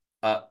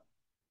 Uh,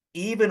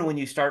 Even when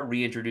you start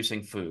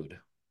reintroducing food,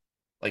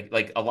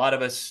 like a lot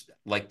of us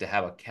like to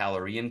have a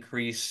calorie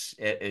increase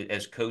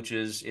as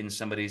coaches in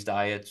somebody's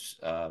diets.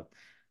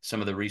 Some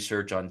of the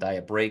research on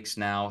diet breaks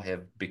now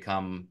have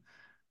become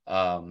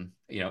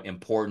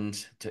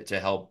important to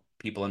help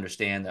people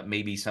understand that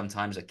maybe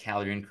sometimes a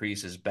calorie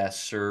increase is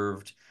best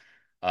served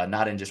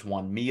not in just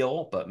one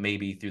meal, but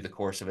maybe through the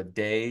course of a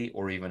day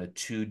or even a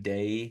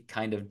 2-day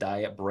kind of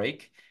diet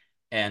break.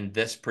 And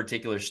this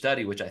particular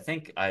study, which if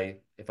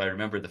I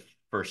remember the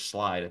first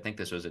slide, I think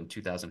this was in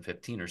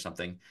 2015 or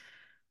something,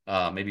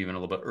 maybe even a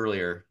little bit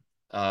earlier.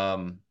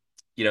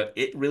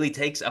 It really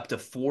takes up to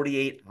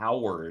 48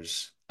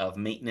 hours of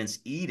maintenance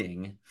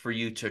eating for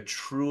you to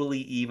truly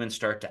even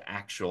start to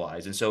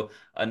actualize. And so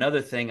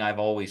another thing I've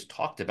always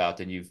talked about,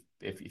 and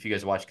if you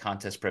guys watch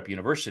Contest Prep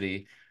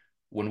University,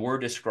 when we're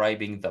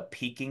describing the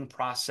peaking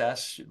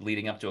process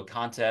leading up to a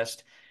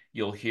contest,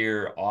 you'll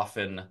hear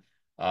often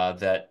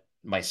that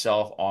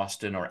myself,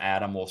 Austin, or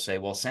Adam will say,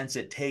 well, since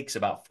it takes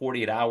about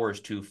 48 hours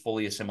to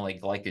fully assimilate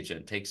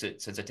glycogen,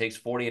 since it takes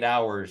 48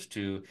 hours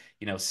to,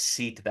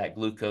 seat that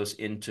glucose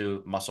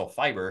into muscle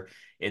fiber.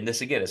 And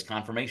this again is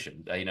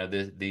confirmation.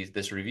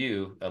 This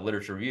review,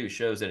 literature review,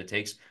 shows that it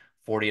takes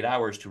 48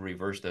 hours to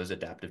reverse those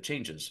adaptive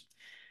changes.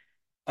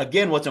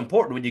 Again, what's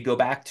important when you go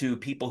back to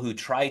people who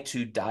try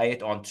to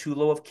diet on too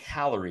low of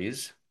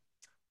calories,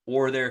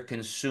 or they're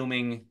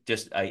consuming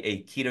just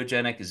a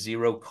ketogenic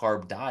zero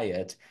carb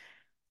diet,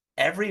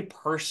 every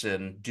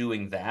person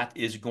doing that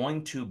is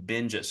going to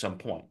binge at some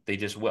point. They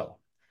just will.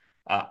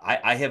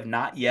 I have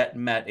not yet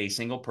met a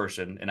single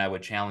person, and I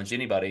would challenge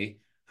anybody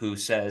who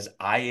says,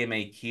 I am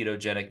a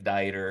ketogenic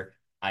dieter.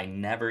 I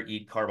never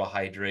eat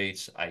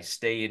carbohydrates. I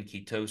stay in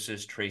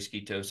ketosis, trace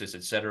ketosis,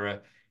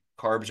 etc.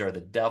 Carbs are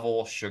the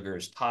devil. Sugar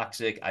is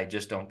toxic. I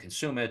just don't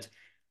consume it.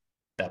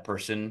 That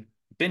person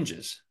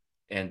binges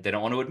and they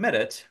don't want to admit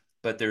it,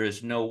 but there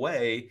is no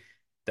way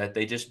that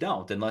they just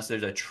don't unless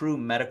there's a true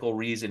medical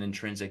reason,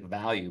 intrinsic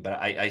value. But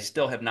I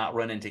still have not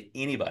run into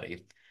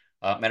anybody.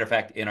 Matter of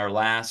fact, in our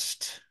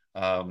last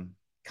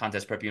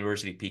Contest Prep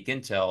University Peak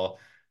Intel,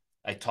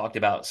 I talked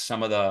about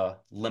some of the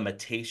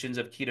limitations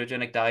of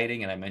ketogenic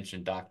dieting, and I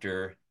mentioned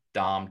Dr.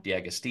 Dom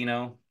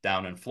D'Agostino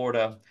down in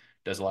Florida,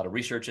 does a lot of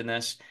research in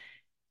this.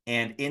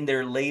 And in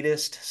their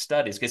latest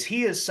studies, because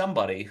he is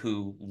somebody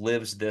who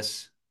lives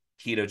this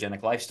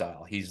ketogenic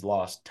lifestyle, he's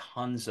lost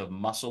tons of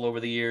muscle over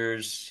the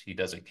years. He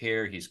doesn't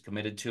care. He's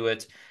committed to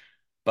it.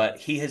 But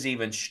he has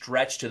even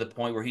stretched to the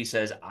point where he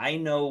says, I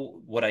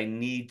know what I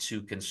need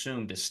to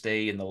consume to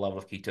stay in the level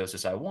of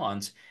ketosis I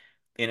want.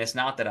 And it's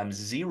not that I'm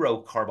zero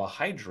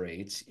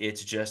carbohydrates.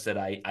 It's just that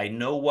I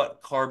know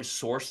what carb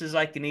sources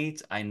I can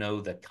eat. I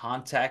know the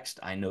context.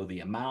 I know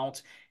the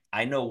amount.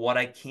 I know what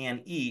I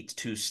can eat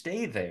to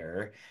stay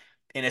there.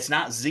 And it's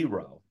not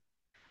zero.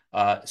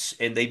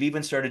 And they've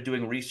even started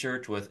doing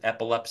research with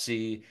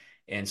epilepsy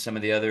and some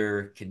of the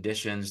other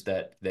conditions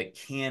that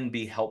can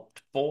be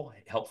helpful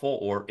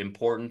or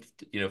important,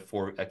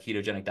 for a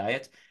ketogenic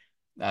diet.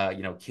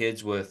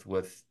 Kids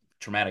with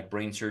traumatic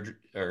brain surgery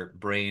or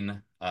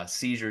brain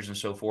seizures and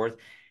so forth.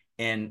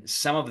 And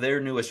some of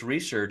their newest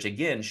research,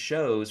 again,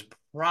 shows,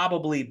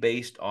 probably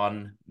based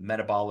on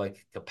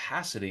metabolic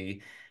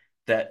capacity,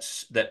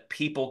 that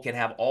people can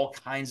have all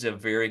kinds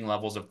of varying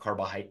levels of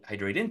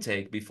carbohydrate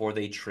intake before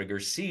they trigger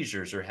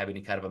seizures or have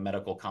any kind of a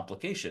medical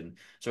complication.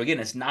 So again,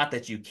 it's not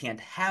that you can't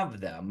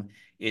have them,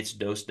 it's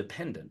dose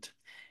dependent.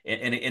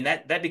 And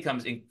that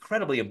becomes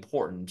incredibly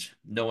important,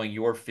 knowing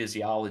your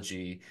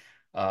physiology,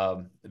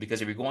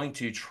 because if you're going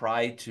to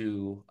try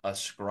to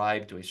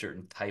ascribe to a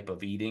certain type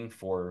of eating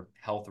for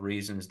health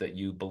reasons that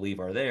you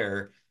believe are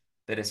there,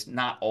 that it's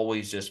not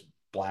always just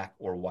black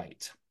or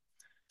white.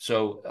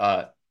 So,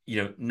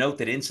 note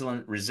that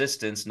insulin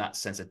resistance, not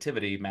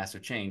sensitivity,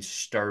 massive change.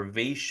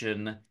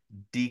 Starvation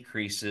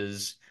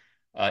decreases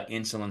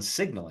insulin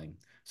signaling.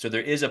 So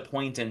there is a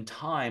point in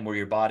time where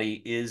your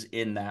body is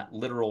in that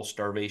literal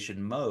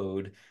starvation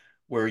mode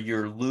where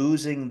you're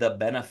losing the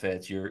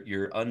benefits,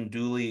 you're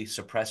unduly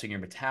suppressing your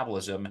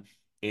metabolism,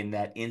 and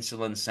that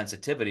insulin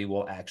sensitivity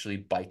will actually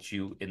bite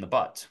you in the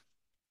butt.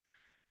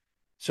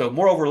 So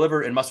moreover,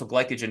 liver and muscle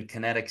glycogen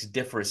kinetics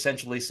differ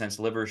essentially since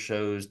the liver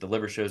shows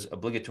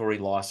obligatory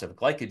loss of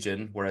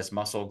glycogen, whereas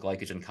muscle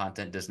glycogen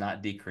content does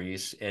not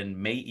decrease and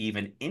may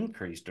even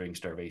increase during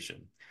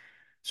starvation.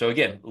 So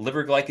again,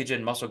 liver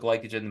glycogen, muscle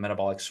glycogen, the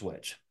metabolic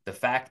switch. The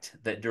fact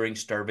that during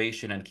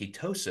starvation and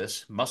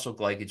ketosis, muscle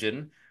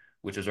glycogen,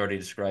 which was already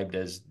described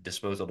as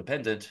disposal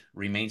dependent,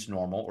 remains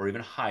normal or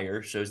even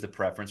higher, shows the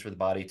preference for the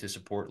body to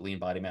support lean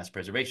body mass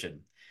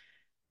preservation.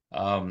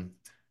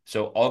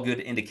 So all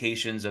good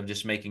indications of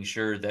just making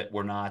sure that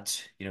we're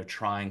not,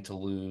 trying to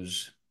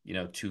lose,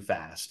 too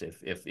fast.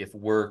 If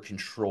we're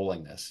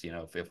controlling this,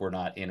 if we're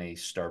not in a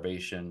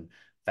starvation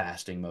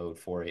fasting mode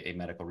for a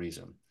medical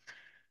reason.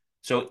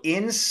 So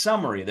in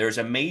summary, there's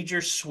a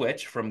major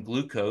switch from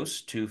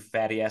glucose to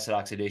fatty acid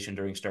oxidation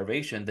during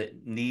starvation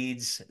that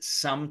needs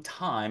some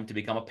time to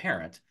become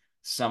apparent.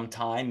 Some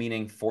time,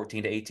 meaning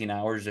 14 to 18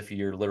 hours if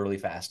you're literally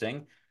fasting,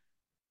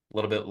 a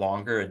little bit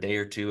longer, a day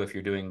or two if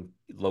you're doing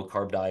low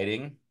carb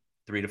dieting,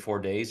 3 to 4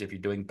 days if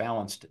you're doing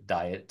balanced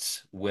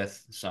diets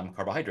with some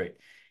carbohydrate.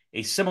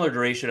 A similar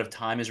duration of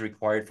time is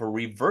required for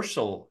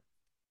reversal.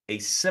 A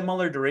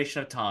similar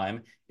duration of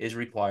time is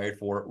required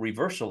for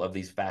reversal of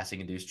these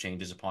fasting-induced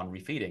changes upon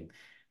refeeding.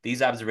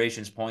 These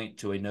observations point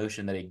to a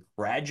notion that a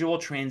gradual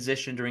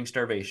transition during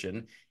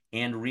starvation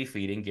and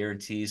refeeding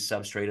guarantees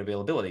substrate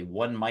availability.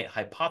 One might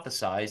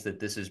hypothesize that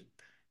this is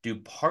due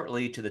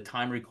partly to the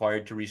time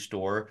required to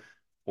restore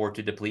or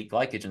to deplete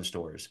glycogen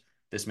stores.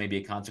 This may be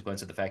a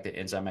consequence of the fact that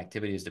enzyme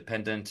activity is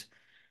dependent,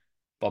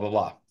 blah, blah,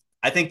 blah.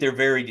 I think they're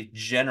very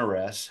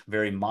generous,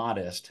 very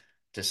modest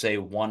to say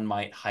one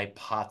might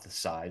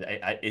hypothesize.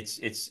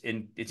 It's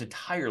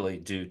entirely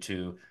due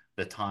to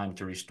the time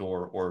to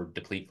restore or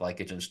deplete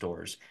glycogen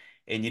stores.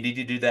 And you need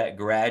to do that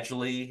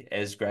gradually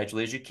as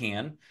you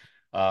can.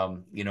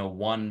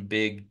 one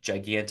big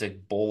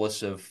gigantic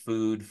bolus of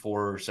food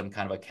for some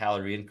kind of a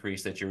calorie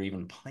increase that you're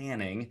even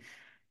planning,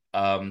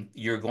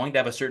 you're going to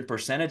have a certain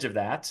percentage of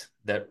that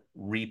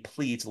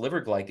repletes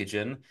liver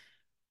glycogen.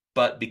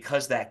 But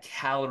because that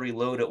calorie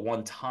load at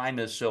one time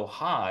is so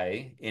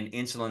high and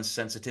insulin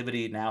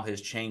sensitivity now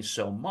has changed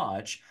so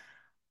much,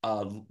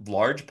 a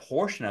large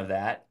portion of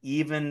that,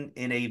 even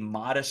in a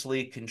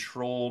modestly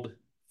controlled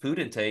food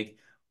intake,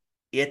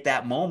 at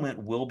that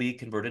moment will be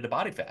converted to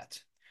body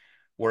fat.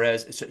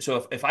 Whereas,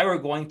 so if I were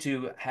going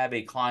to have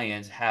a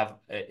client have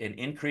an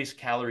increased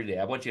calorie day,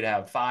 I want you to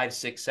have 5,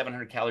 6,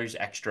 700 calories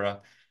extra.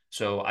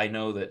 So I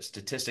know that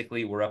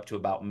statistically we're up to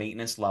about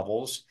maintenance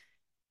levels.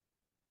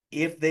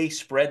 If they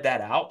spread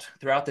that out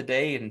throughout the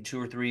day in 2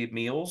 or 3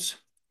 meals,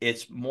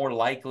 it's more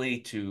likely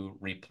to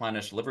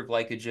replenish liver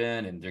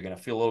glycogen and they're going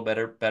to feel a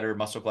little better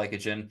muscle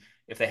glycogen.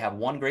 If they have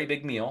one great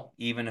big meal,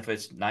 even if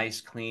it's nice,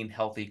 clean,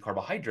 healthy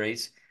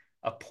carbohydrates,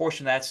 a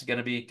portion of that's going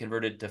to be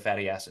converted to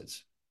fatty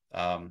acids.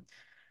 Um,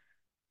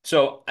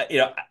 so,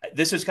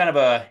 this is kind of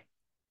I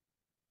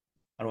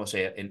don't want to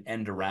say an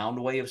end around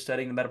way of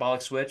studying the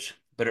metabolic switch,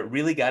 but it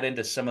really got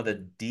into some of the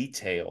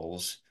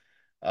details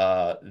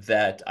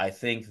that I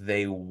think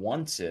they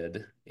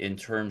wanted in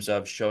terms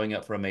of showing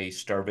up from a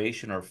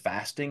starvation or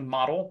fasting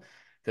model,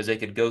 because they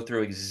could go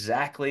through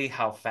exactly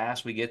how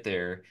fast we get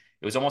there.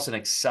 It was almost an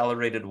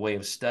accelerated way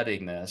of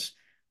studying this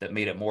that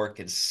made it more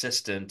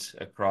consistent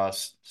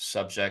across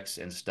subjects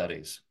and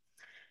studies.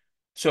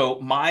 So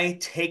my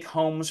take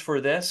homes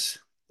for this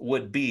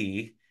would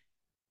be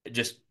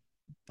just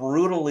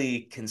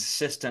brutally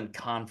consistent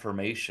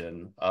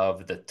confirmation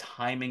of the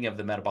timing of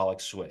the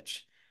metabolic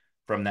switch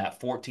from that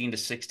 14 to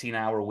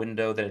 16-hour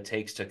window that it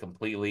takes to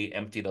completely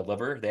empty the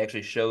liver. They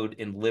actually showed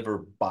in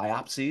liver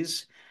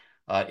biopsies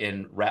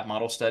in rat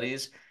model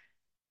studies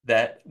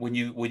that when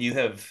you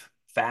have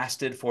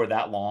fasted for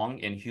that long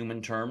in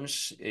human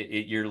terms,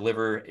 your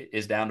liver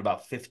is down to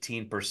about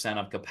 15%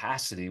 of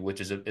capacity, which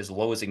is as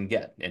low as it can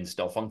get and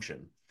still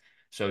function.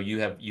 So you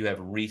have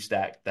reached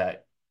that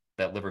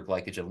liver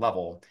glycogen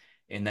level.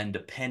 And then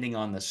depending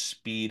on the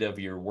speed of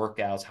your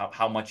workouts,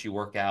 how much you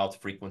work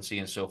out, frequency,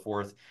 and so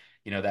forth,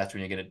 that's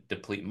when you're going to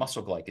deplete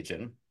muscle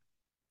glycogen.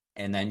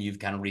 And then you've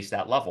kind of reached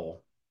that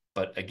level.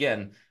 But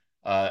again,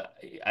 uh,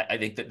 I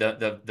think that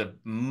the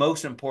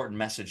most important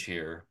message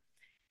here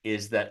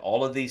is that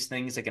all of these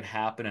things that can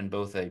happen in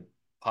both a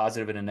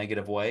positive and a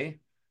negative way,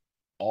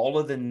 all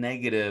of the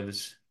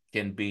negatives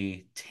can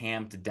be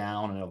tamped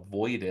down and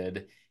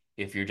avoided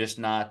if you're just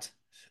not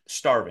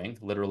starving,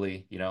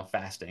 literally,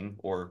 fasting,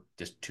 or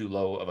just too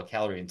low of a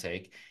calorie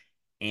intake,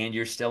 and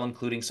you're still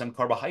including some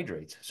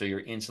carbohydrates. So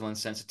your insulin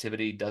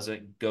sensitivity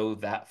doesn't go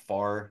that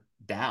far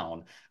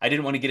down. I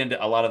didn't want to get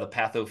into a lot of the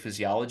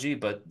pathophysiology,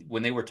 but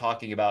when they were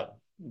talking about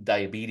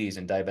diabetes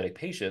and diabetic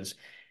patients,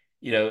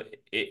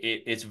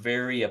 it's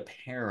very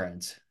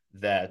apparent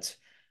that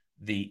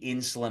the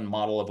insulin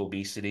model of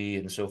obesity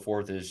and so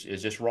forth is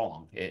just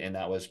wrong, and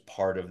that was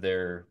part of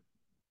their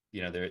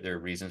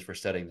reasons for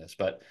studying this.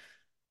 But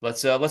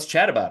let's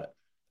chat about it.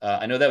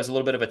 I know that was a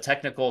little bit of a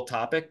technical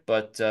topic,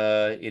 but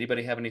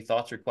anybody have any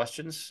thoughts or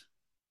questions?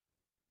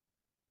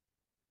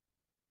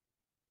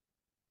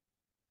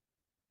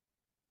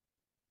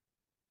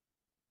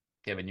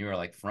 Kevin, you are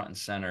like front and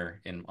center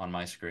in on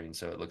my screen,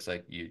 so it looks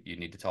like you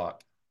need to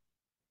talk.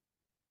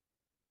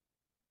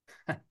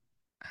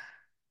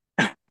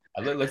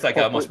 It looks like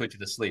I almost Hopefully, put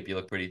you to sleep. You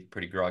look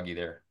pretty groggy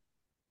there.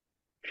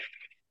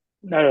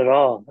 not at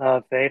all.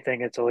 If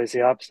anything, it's always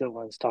the opposite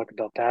when it's talking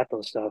about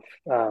patho stuff.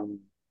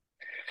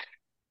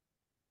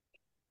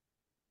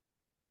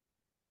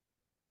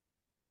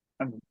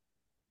 I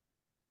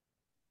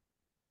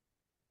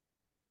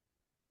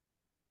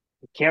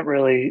can't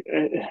really,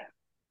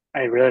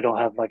 I really don't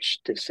have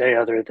much to say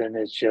other than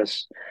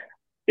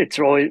it's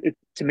always,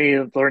 to me,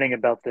 learning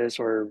about this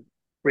or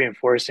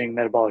reinforcing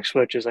metabolic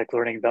switch is like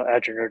learning about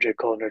adrenergic,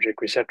 cholinergic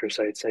receptor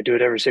sites. I do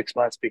it every 6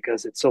 months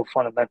because it's so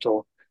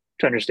fundamental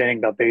to understanding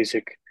about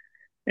basic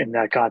in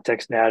that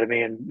context,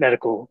 anatomy and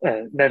medical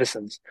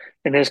medicines.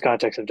 In this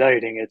context of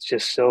dieting, it's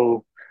just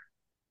so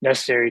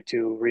necessary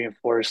to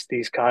reinforce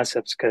these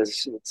concepts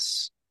because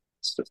it's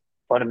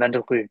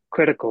fundamentally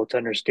critical to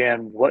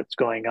understand what's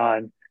going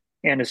on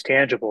and is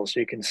tangible so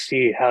you can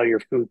see how your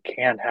food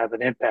can have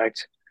an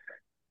impact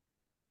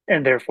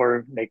and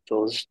therefore make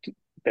those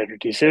better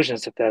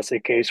decisions if that's the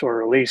case,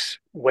 or at least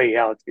weigh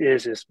out,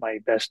 is this my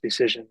best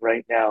decision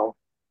right now,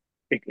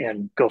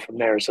 and go from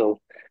there. So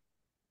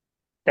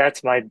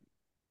that's my, and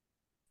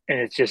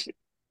it's just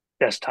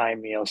best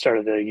time, start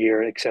of the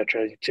year,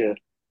 etc.,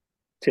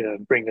 to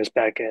bring this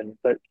back in.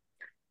 But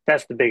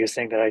that's the biggest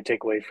thing that I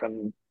take away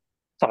from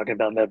talking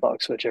about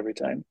metabolic switch every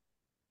time.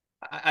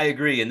 I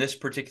agree. And this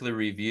particular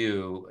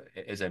review,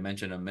 as I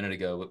mentioned a minute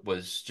ago,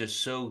 was just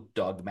so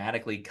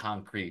dogmatically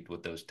concrete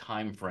with those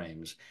time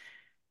frames.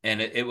 And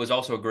it was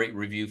also a great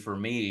review for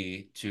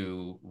me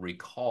to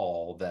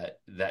recall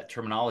that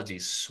terminology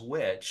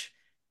switch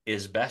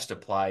is best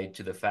applied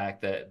to the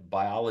fact that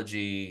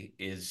biology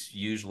is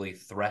usually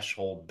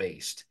threshold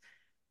based.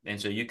 And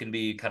so you can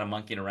be kind of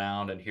monkeying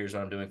around and here's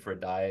what I'm doing for a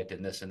diet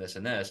and this and this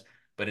and this.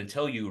 But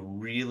until you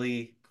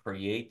really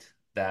create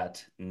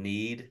that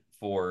need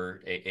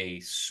for a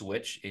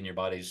switch in your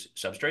body's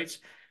substrates,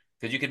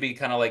 because you could be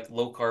kind of like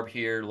low carb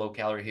here, low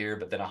calorie here,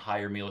 but then a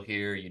higher meal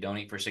here. You don't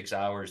eat for 6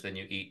 hours, then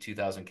you eat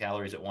 2,000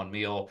 calories at one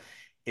meal.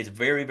 It's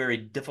very, very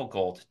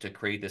difficult to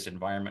create this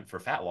environment for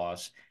fat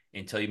loss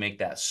until you make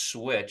that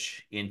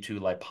switch into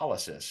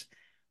lipolysis.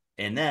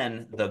 And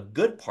then the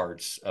good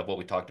parts of what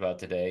we talked about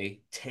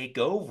today take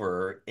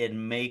over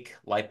and make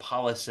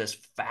lipolysis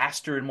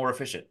faster and more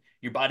efficient.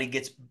 Your body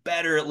gets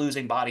better at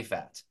losing body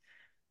fat.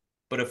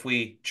 But if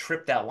we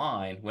trip that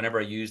line, whenever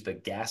I use the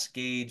gas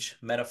gauge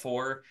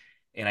metaphor,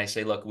 and I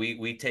say, look,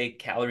 we take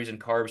calories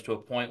and carbs to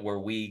a point where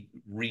we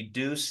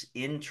reduce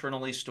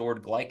internally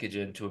stored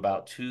glycogen to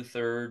about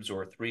 2/3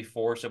 or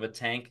 3/4 of a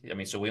tank. I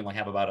mean, so we only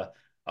have about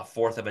a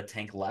fourth of a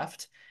tank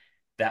left.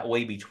 That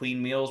way,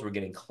 between meals, we're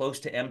getting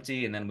close to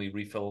empty, and then we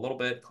refill a little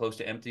bit, close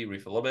to empty,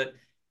 refill a little bit.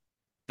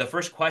 The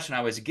first question I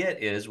always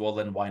get is, well,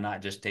 then why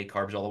not just take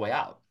carbs all the way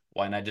out?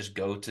 Why not just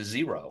go to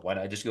zero? Why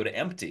not just go to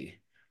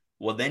empty?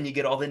 Well, then you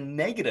get all the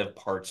negative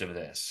parts of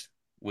this,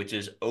 which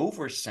is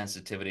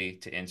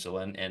oversensitivity to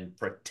insulin and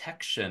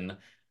protection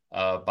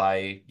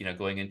by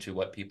going into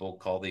what people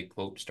call the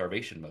quote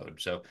starvation mode.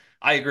 So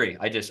I agree.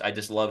 I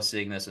just love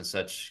seeing this in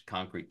such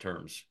concrete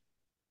terms.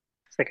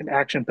 It's like an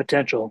action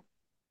potential.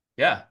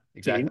 Yeah, You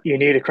exactly. you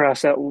need to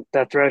cross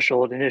that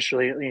threshold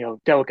initially,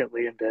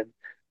 delicately, and then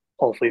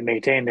hopefully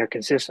maintain there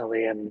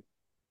consistently and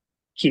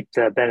keep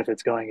the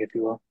benefits going, if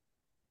you will.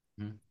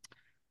 Mhm.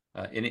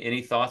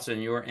 Any thoughts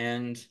on your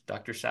end,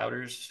 Dr.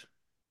 Souders?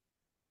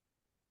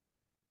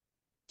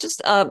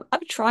 Just I'm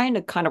trying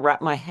to kind of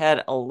wrap my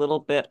head a little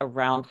bit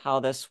around how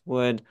this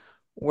would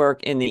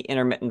work in the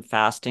intermittent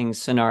fasting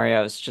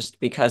scenarios, just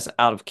because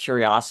out of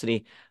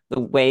curiosity, the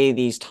way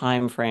these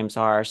time frames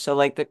are. So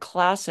like the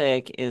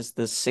classic is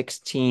the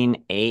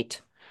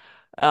 16/8.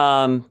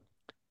 Um,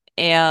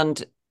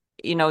 and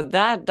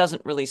that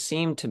doesn't really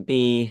seem to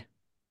be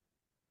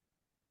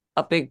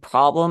a big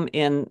problem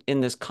in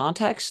this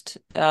context.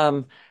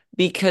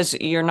 Because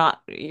you're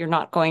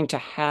not going to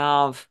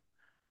have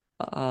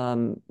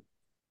um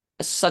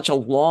such a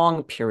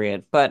long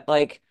period, but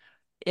like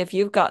if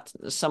you've got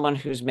someone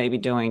who's maybe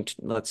doing,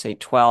 let's say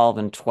 12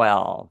 and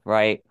 12,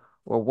 right?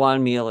 Or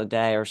one meal a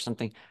day or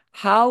something,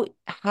 how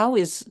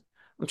is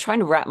I'm trying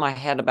to wrap my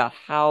head about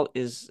how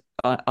is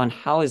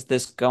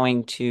this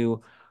going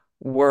to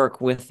work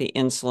with the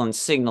insulin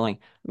signaling?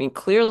 I mean,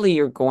 clearly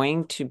you're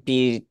going to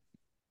be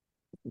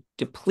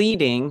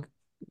depleting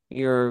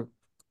your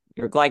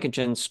your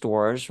glycogen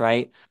stores,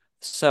 right?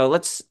 So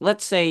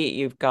let's say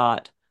you've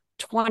got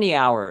 20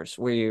 hours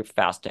where you're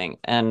fasting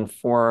and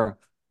for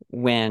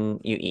when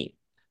you eat.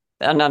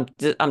 And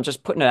I'm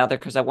just putting it out there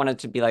because I want it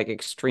to be like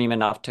extreme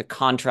enough to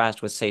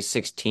contrast with say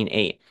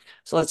 16/8.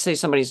 So let's say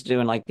somebody's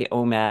doing like the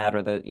OMAD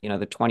or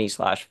the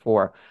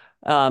 20/4.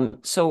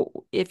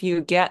 So if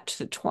you get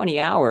to 20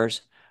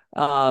 hours,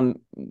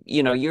 um,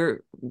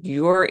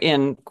 you're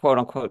in quote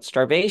unquote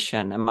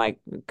starvation. Am I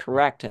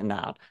correct in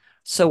that?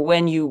 So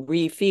when you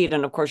refeed,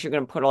 and of course you're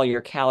going to put all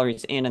your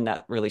calories in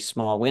that really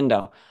small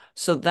window.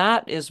 So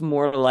that is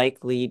more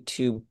likely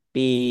to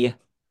be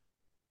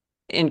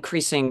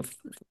increasing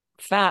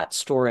fat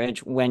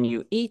storage when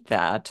you eat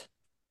that.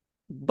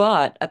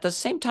 But at the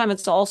same time,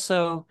 it's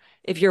also,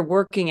 if you're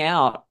working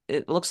out,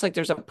 it looks like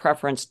there's a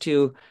preference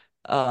to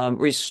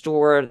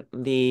restore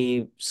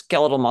the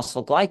skeletal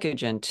muscle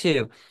glycogen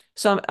too.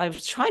 So I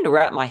was trying to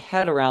wrap my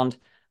head around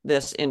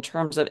this in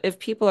terms of if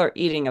people are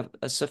eating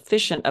a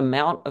sufficient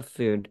amount of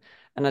food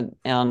and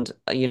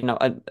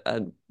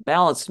a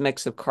balanced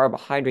mix of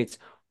carbohydrates,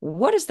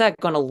 what is that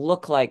going to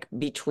look like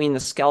between the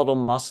skeletal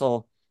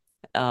muscle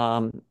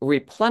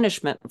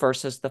replenishment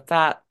versus the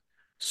fat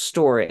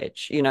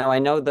storage? I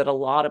know that a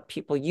lot of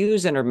people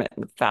use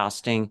intermittent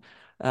fasting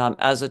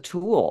as a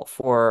tool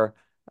for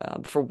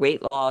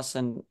weight loss,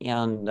 and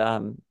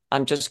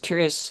I'm just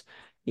curious,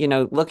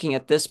 looking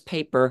at this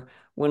paper,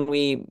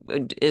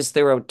 is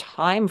there a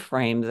time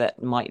frame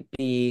that might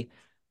be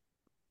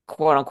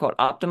quote unquote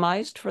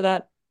optimized for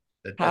that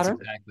That's pattern?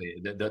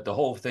 exactly it. The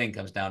whole thing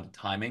comes down to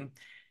timing.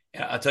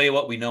 And I'll tell you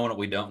what we know and what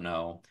we don't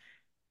know.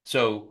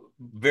 So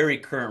very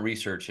current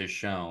research has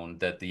shown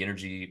that the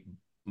energy,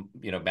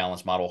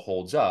 balance model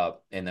holds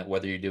up, and that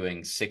whether you're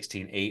doing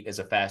 16/8 as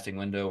a fasting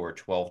window or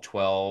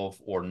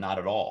 12/12 or not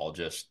at all,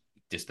 just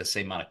the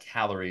same amount of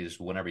calories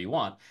whenever you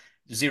want,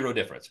 zero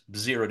difference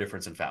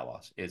in fat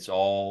loss. It's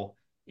all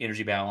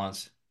energy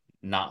balance,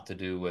 not to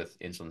do with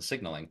insulin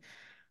signaling.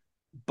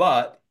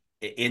 But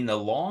in the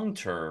long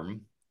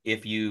term,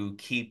 if you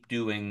keep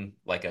doing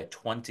like a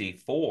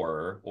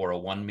 24 or a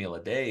one meal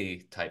a day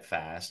type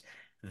fast,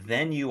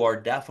 then you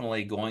are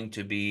definitely going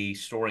to be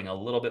storing a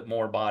little bit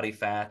more body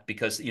fat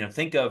because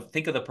think of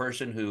the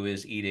person who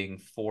is eating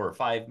 4 or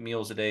 5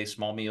 meals a day,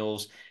 small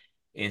meals.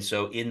 And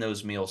so in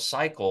those meal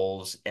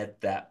cycles, at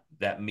that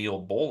meal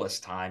bolus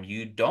time,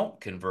 you don't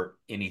convert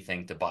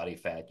anything to body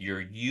fat.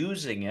 You're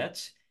using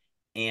it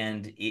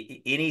And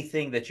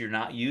anything that you're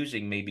not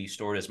using may be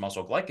stored as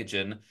muscle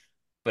glycogen,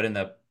 but in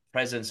the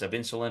presence of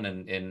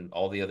insulin and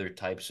all the other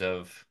types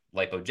of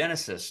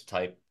lipogenesis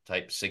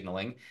type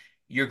signaling,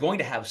 you're going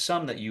to have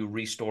some that you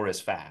restore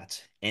as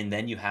fat, and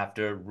then you have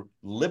to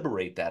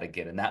liberate that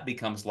again, and that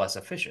becomes less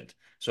efficient.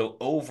 So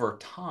over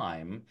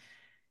time,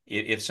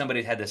 if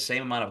somebody had the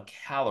same amount of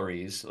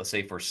calories, let's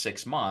say for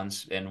 6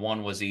 months, and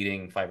one was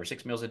eating 5 or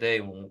 6 meals a day,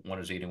 one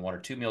was eating 1 or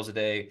 2 meals a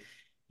day,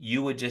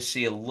 you would just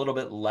see a little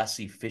bit less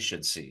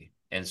efficiency.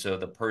 And so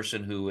the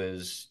person who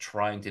is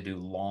trying to do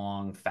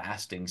long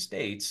fasting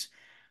states,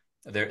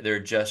 they're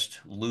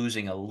just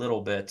losing a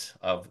little bit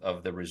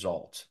of the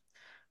result.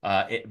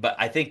 But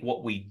I think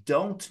what we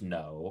don't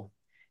know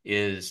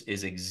is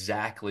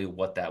exactly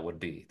what that would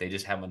be. They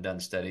just haven't done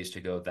studies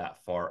to go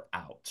that far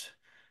out.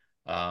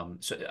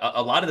 So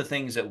a lot of the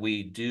things that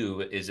we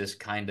do is this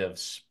kind of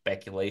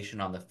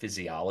speculation on the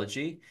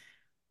physiology,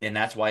 and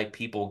that's why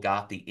people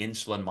got the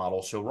insulin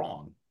model so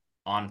wrong.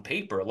 On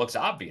paper, it looks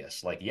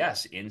obvious. Like,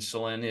 yes,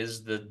 insulin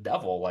is the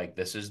devil. Like,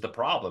 this is the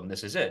problem.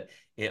 This is it.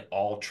 It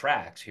all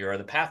tracks. Here are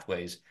the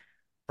pathways.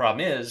 Problem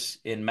is,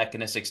 in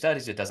mechanistic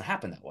studies, it doesn't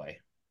happen that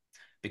way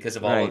because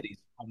of all of Right. these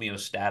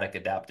homeostatic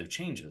adaptive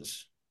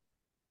changes.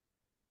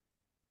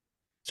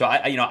 So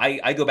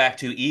I go back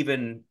to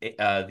even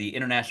the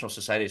International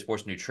Society of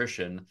Sports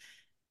Nutrition.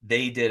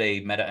 They did a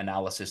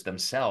meta-analysis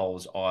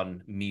themselves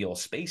on meal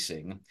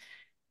spacing,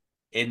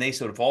 and they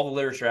sort of all the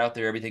literature out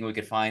there, everything we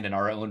could find in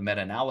our own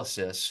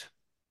meta-analysis,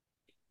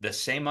 the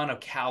same amount of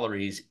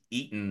calories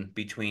eaten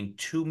between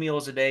 2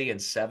 meals a day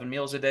and 7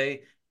 meals a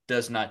day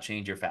does not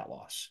change your fat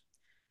loss.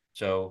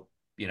 So,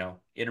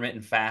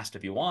 intermittent fast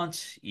if you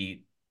want,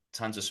 eat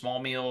tons of small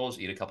meals,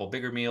 eat a couple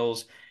bigger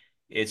meals.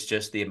 It's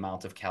just the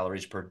amount of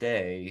calories per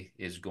day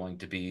is going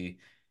to be,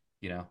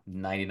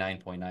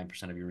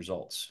 99.9% of your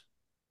results.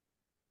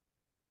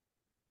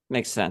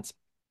 Makes sense.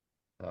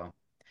 So,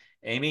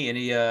 Amy,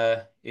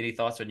 any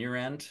thoughts on your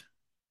end?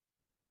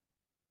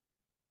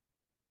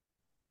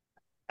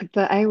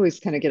 But I always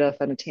kind of get off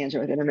on a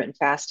tangent with intermittent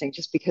fasting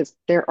just because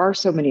there are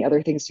so many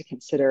other things to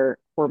consider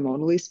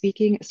hormonally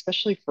speaking,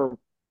 especially for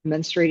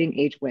menstruating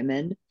age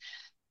women.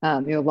 A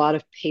lot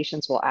of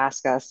patients will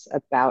ask us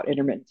about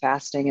intermittent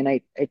fasting, and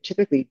I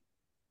typically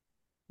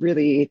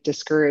really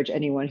discourage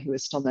anyone who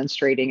is still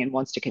menstruating and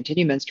wants to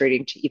continue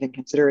menstruating to even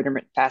consider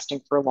intermittent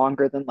fasting for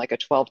longer than like a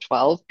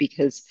 12-12,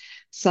 because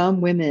some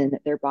women,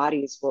 their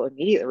bodies will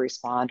immediately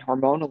respond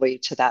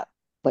hormonally to that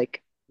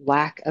like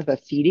lack of a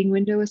feeding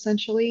window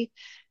essentially,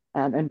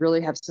 and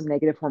really have some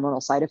negative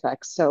hormonal side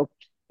effects. So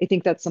I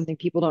think that's something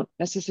people don't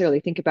necessarily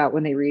think about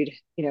when they read,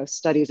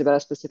 studies about a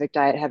specific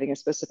diet having a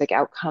specific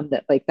outcome,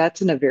 that like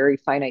that's in a very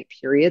finite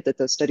period, that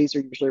those studies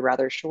are usually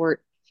rather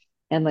short.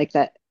 And like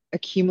that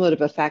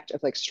accumulative effect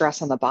of like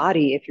stress on the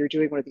body, if you're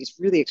doing one of these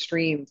really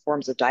extreme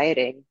forms of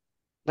dieting,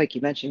 like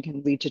you mentioned,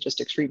 can lead to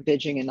just extreme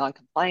binging and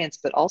non-compliance,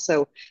 but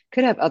also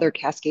could have other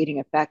cascading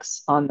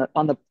effects on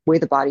the way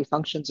the body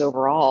functions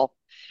overall.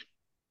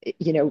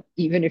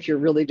 Even if you're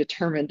really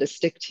determined to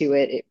stick to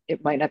it,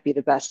 it might not be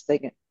the best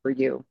thing for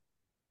you.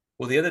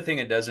 Well, the other thing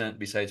it doesn't,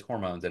 besides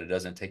hormones, that it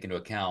doesn't take into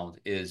account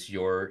is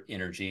your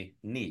energy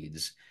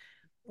needs.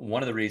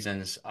 One of the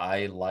reasons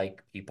I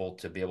like people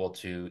to be able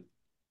to,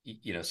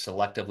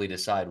 selectively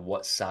decide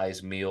what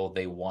size meal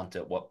they want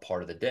at what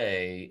part of the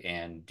day,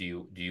 and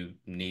do you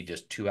need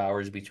just 2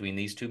 hours between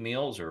these two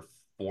meals, or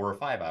 4 or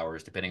 5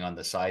 hours, depending on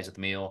the size of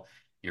the meal,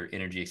 your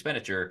energy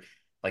expenditure.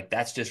 Like,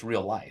 that's just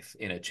real life,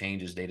 and it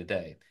changes day to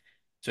day.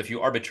 So if you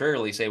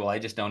arbitrarily say, well, I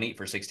just don't eat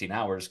for 16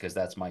 hours because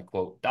that's my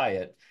quote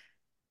diet,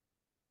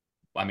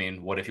 I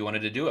mean, what if you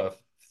wanted to do a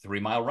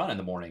 3 mile run in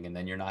the morning and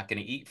then you're not going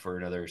to eat for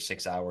another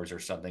 6 hours or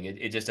something?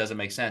 It just doesn't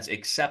make sense,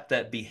 except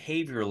that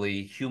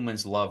behaviorally,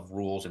 humans love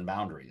rules and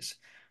boundaries.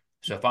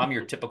 So if I'm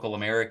your typical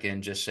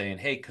American just saying,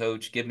 hey,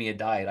 coach, give me a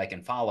diet I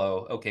can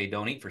follow, okay,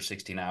 don't eat for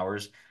 16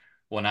 hours.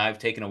 When I've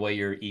taken away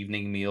your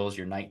evening meals,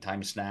 your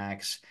nighttime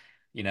snacks,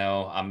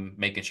 I'm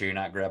making sure you're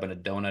not grabbing a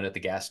donut at the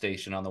gas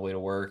station on the way to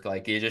work.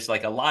 Like, you just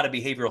like a lot of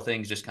behavioral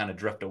things just kind of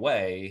drift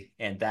away.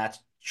 And that's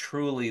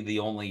truly the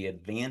only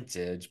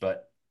advantage.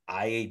 But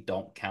I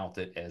don't count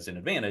it as an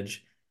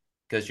advantage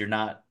because you're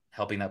not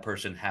helping that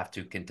person have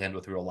to contend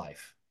with real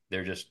life.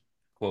 They're just,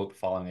 quote,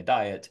 following a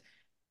diet,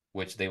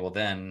 which they will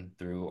then,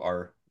 through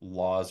our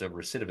laws of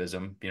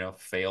recidivism,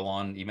 fail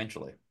on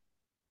eventually.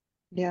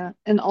 Yeah.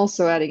 And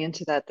also adding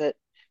into that,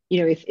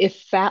 if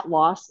fat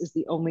loss is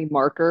the only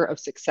marker of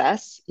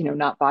success,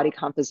 not body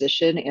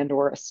composition and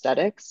or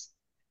aesthetics,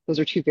 those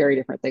are two very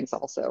different things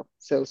also.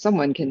 So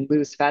someone can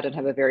lose fat and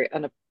have a very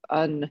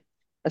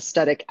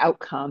unaesthetic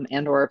outcome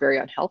and or a very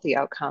unhealthy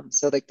outcome.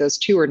 So like those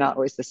two are not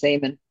always the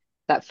same. And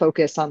that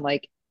focus on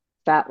like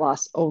fat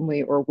loss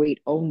only or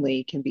weight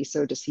only can be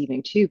so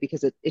deceiving too,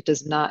 because it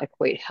does not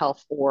equate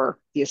health or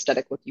the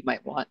aesthetic look you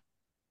might want.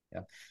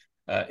 Yeah.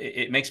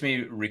 It makes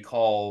me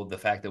recall the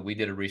fact that we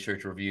did a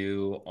research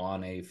review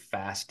on a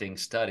fasting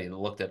study that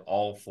looked at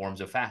all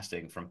forms of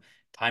fasting, from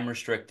time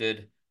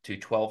restricted to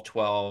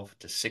 12-12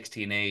 to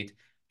 16-8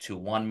 to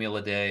 1 meal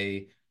a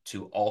day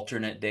to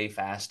alternate day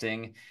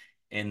fasting.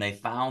 and they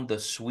found the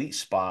sweet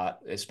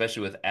spot,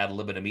 especially with ad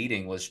libitum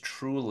eating, was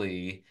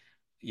truly,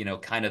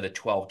 kind of the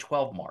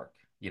 12-12 mark.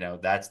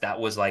 That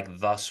was like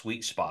the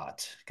sweet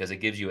spot because it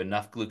gives you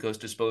enough glucose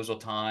disposal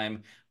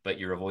time, but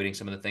you're avoiding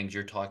some of the things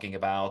you're talking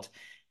about.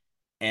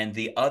 And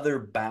the other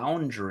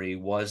boundary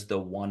was the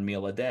one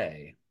meal a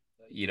day,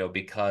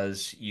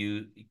 because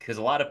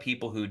a lot of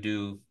people who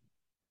do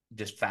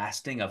just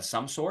fasting of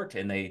some sort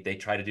and they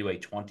try to do a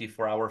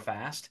 24-hour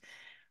fast,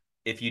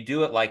 if you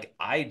do it like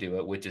I do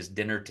it, which is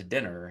dinner to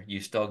dinner, you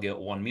still get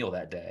one meal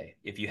that day.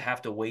 If you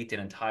have to wait an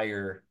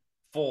entire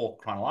full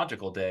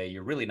chronological day,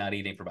 you're really not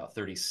eating for about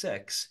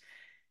 36.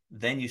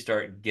 Then you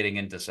start getting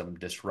into some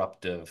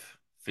disruptive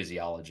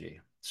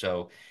physiology.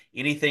 So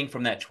anything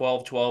from that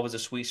 12-12 is a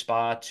sweet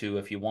spot to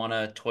if you want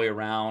to toy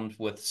around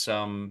with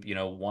some,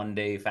 1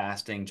 day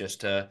fasting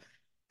just to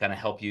kind of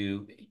help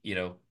you,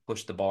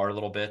 push the bar a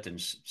little bit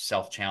and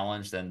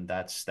self-challenge, then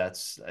that's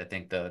I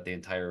think the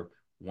entire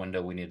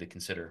window we need to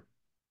consider.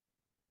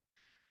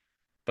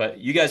 But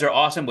you guys are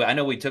awesome. I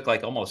know we took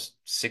like almost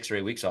 6 or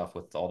 8 weeks off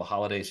with all the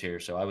holidays here,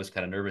 so I was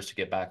kind of nervous to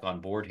get back on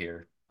board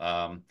here.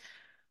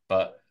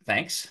 But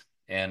thanks,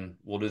 and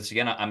we'll do this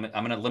again. I'm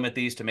going to limit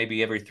these to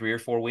maybe every 3 or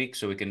 4 weeks,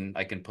 so I can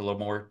put a little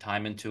more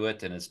time into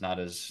it, and it's not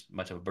as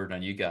much of a burden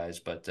on you guys.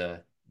 But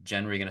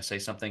Jen, were you going to say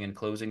something in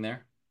closing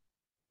there?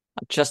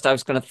 I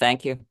was going to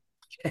thank you.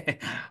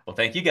 Well,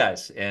 thank you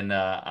guys, and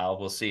I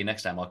will see you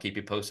next time. I'll keep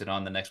you posted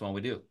on the next one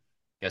we do. You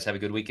guys have a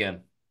good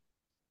weekend.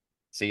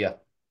 See ya.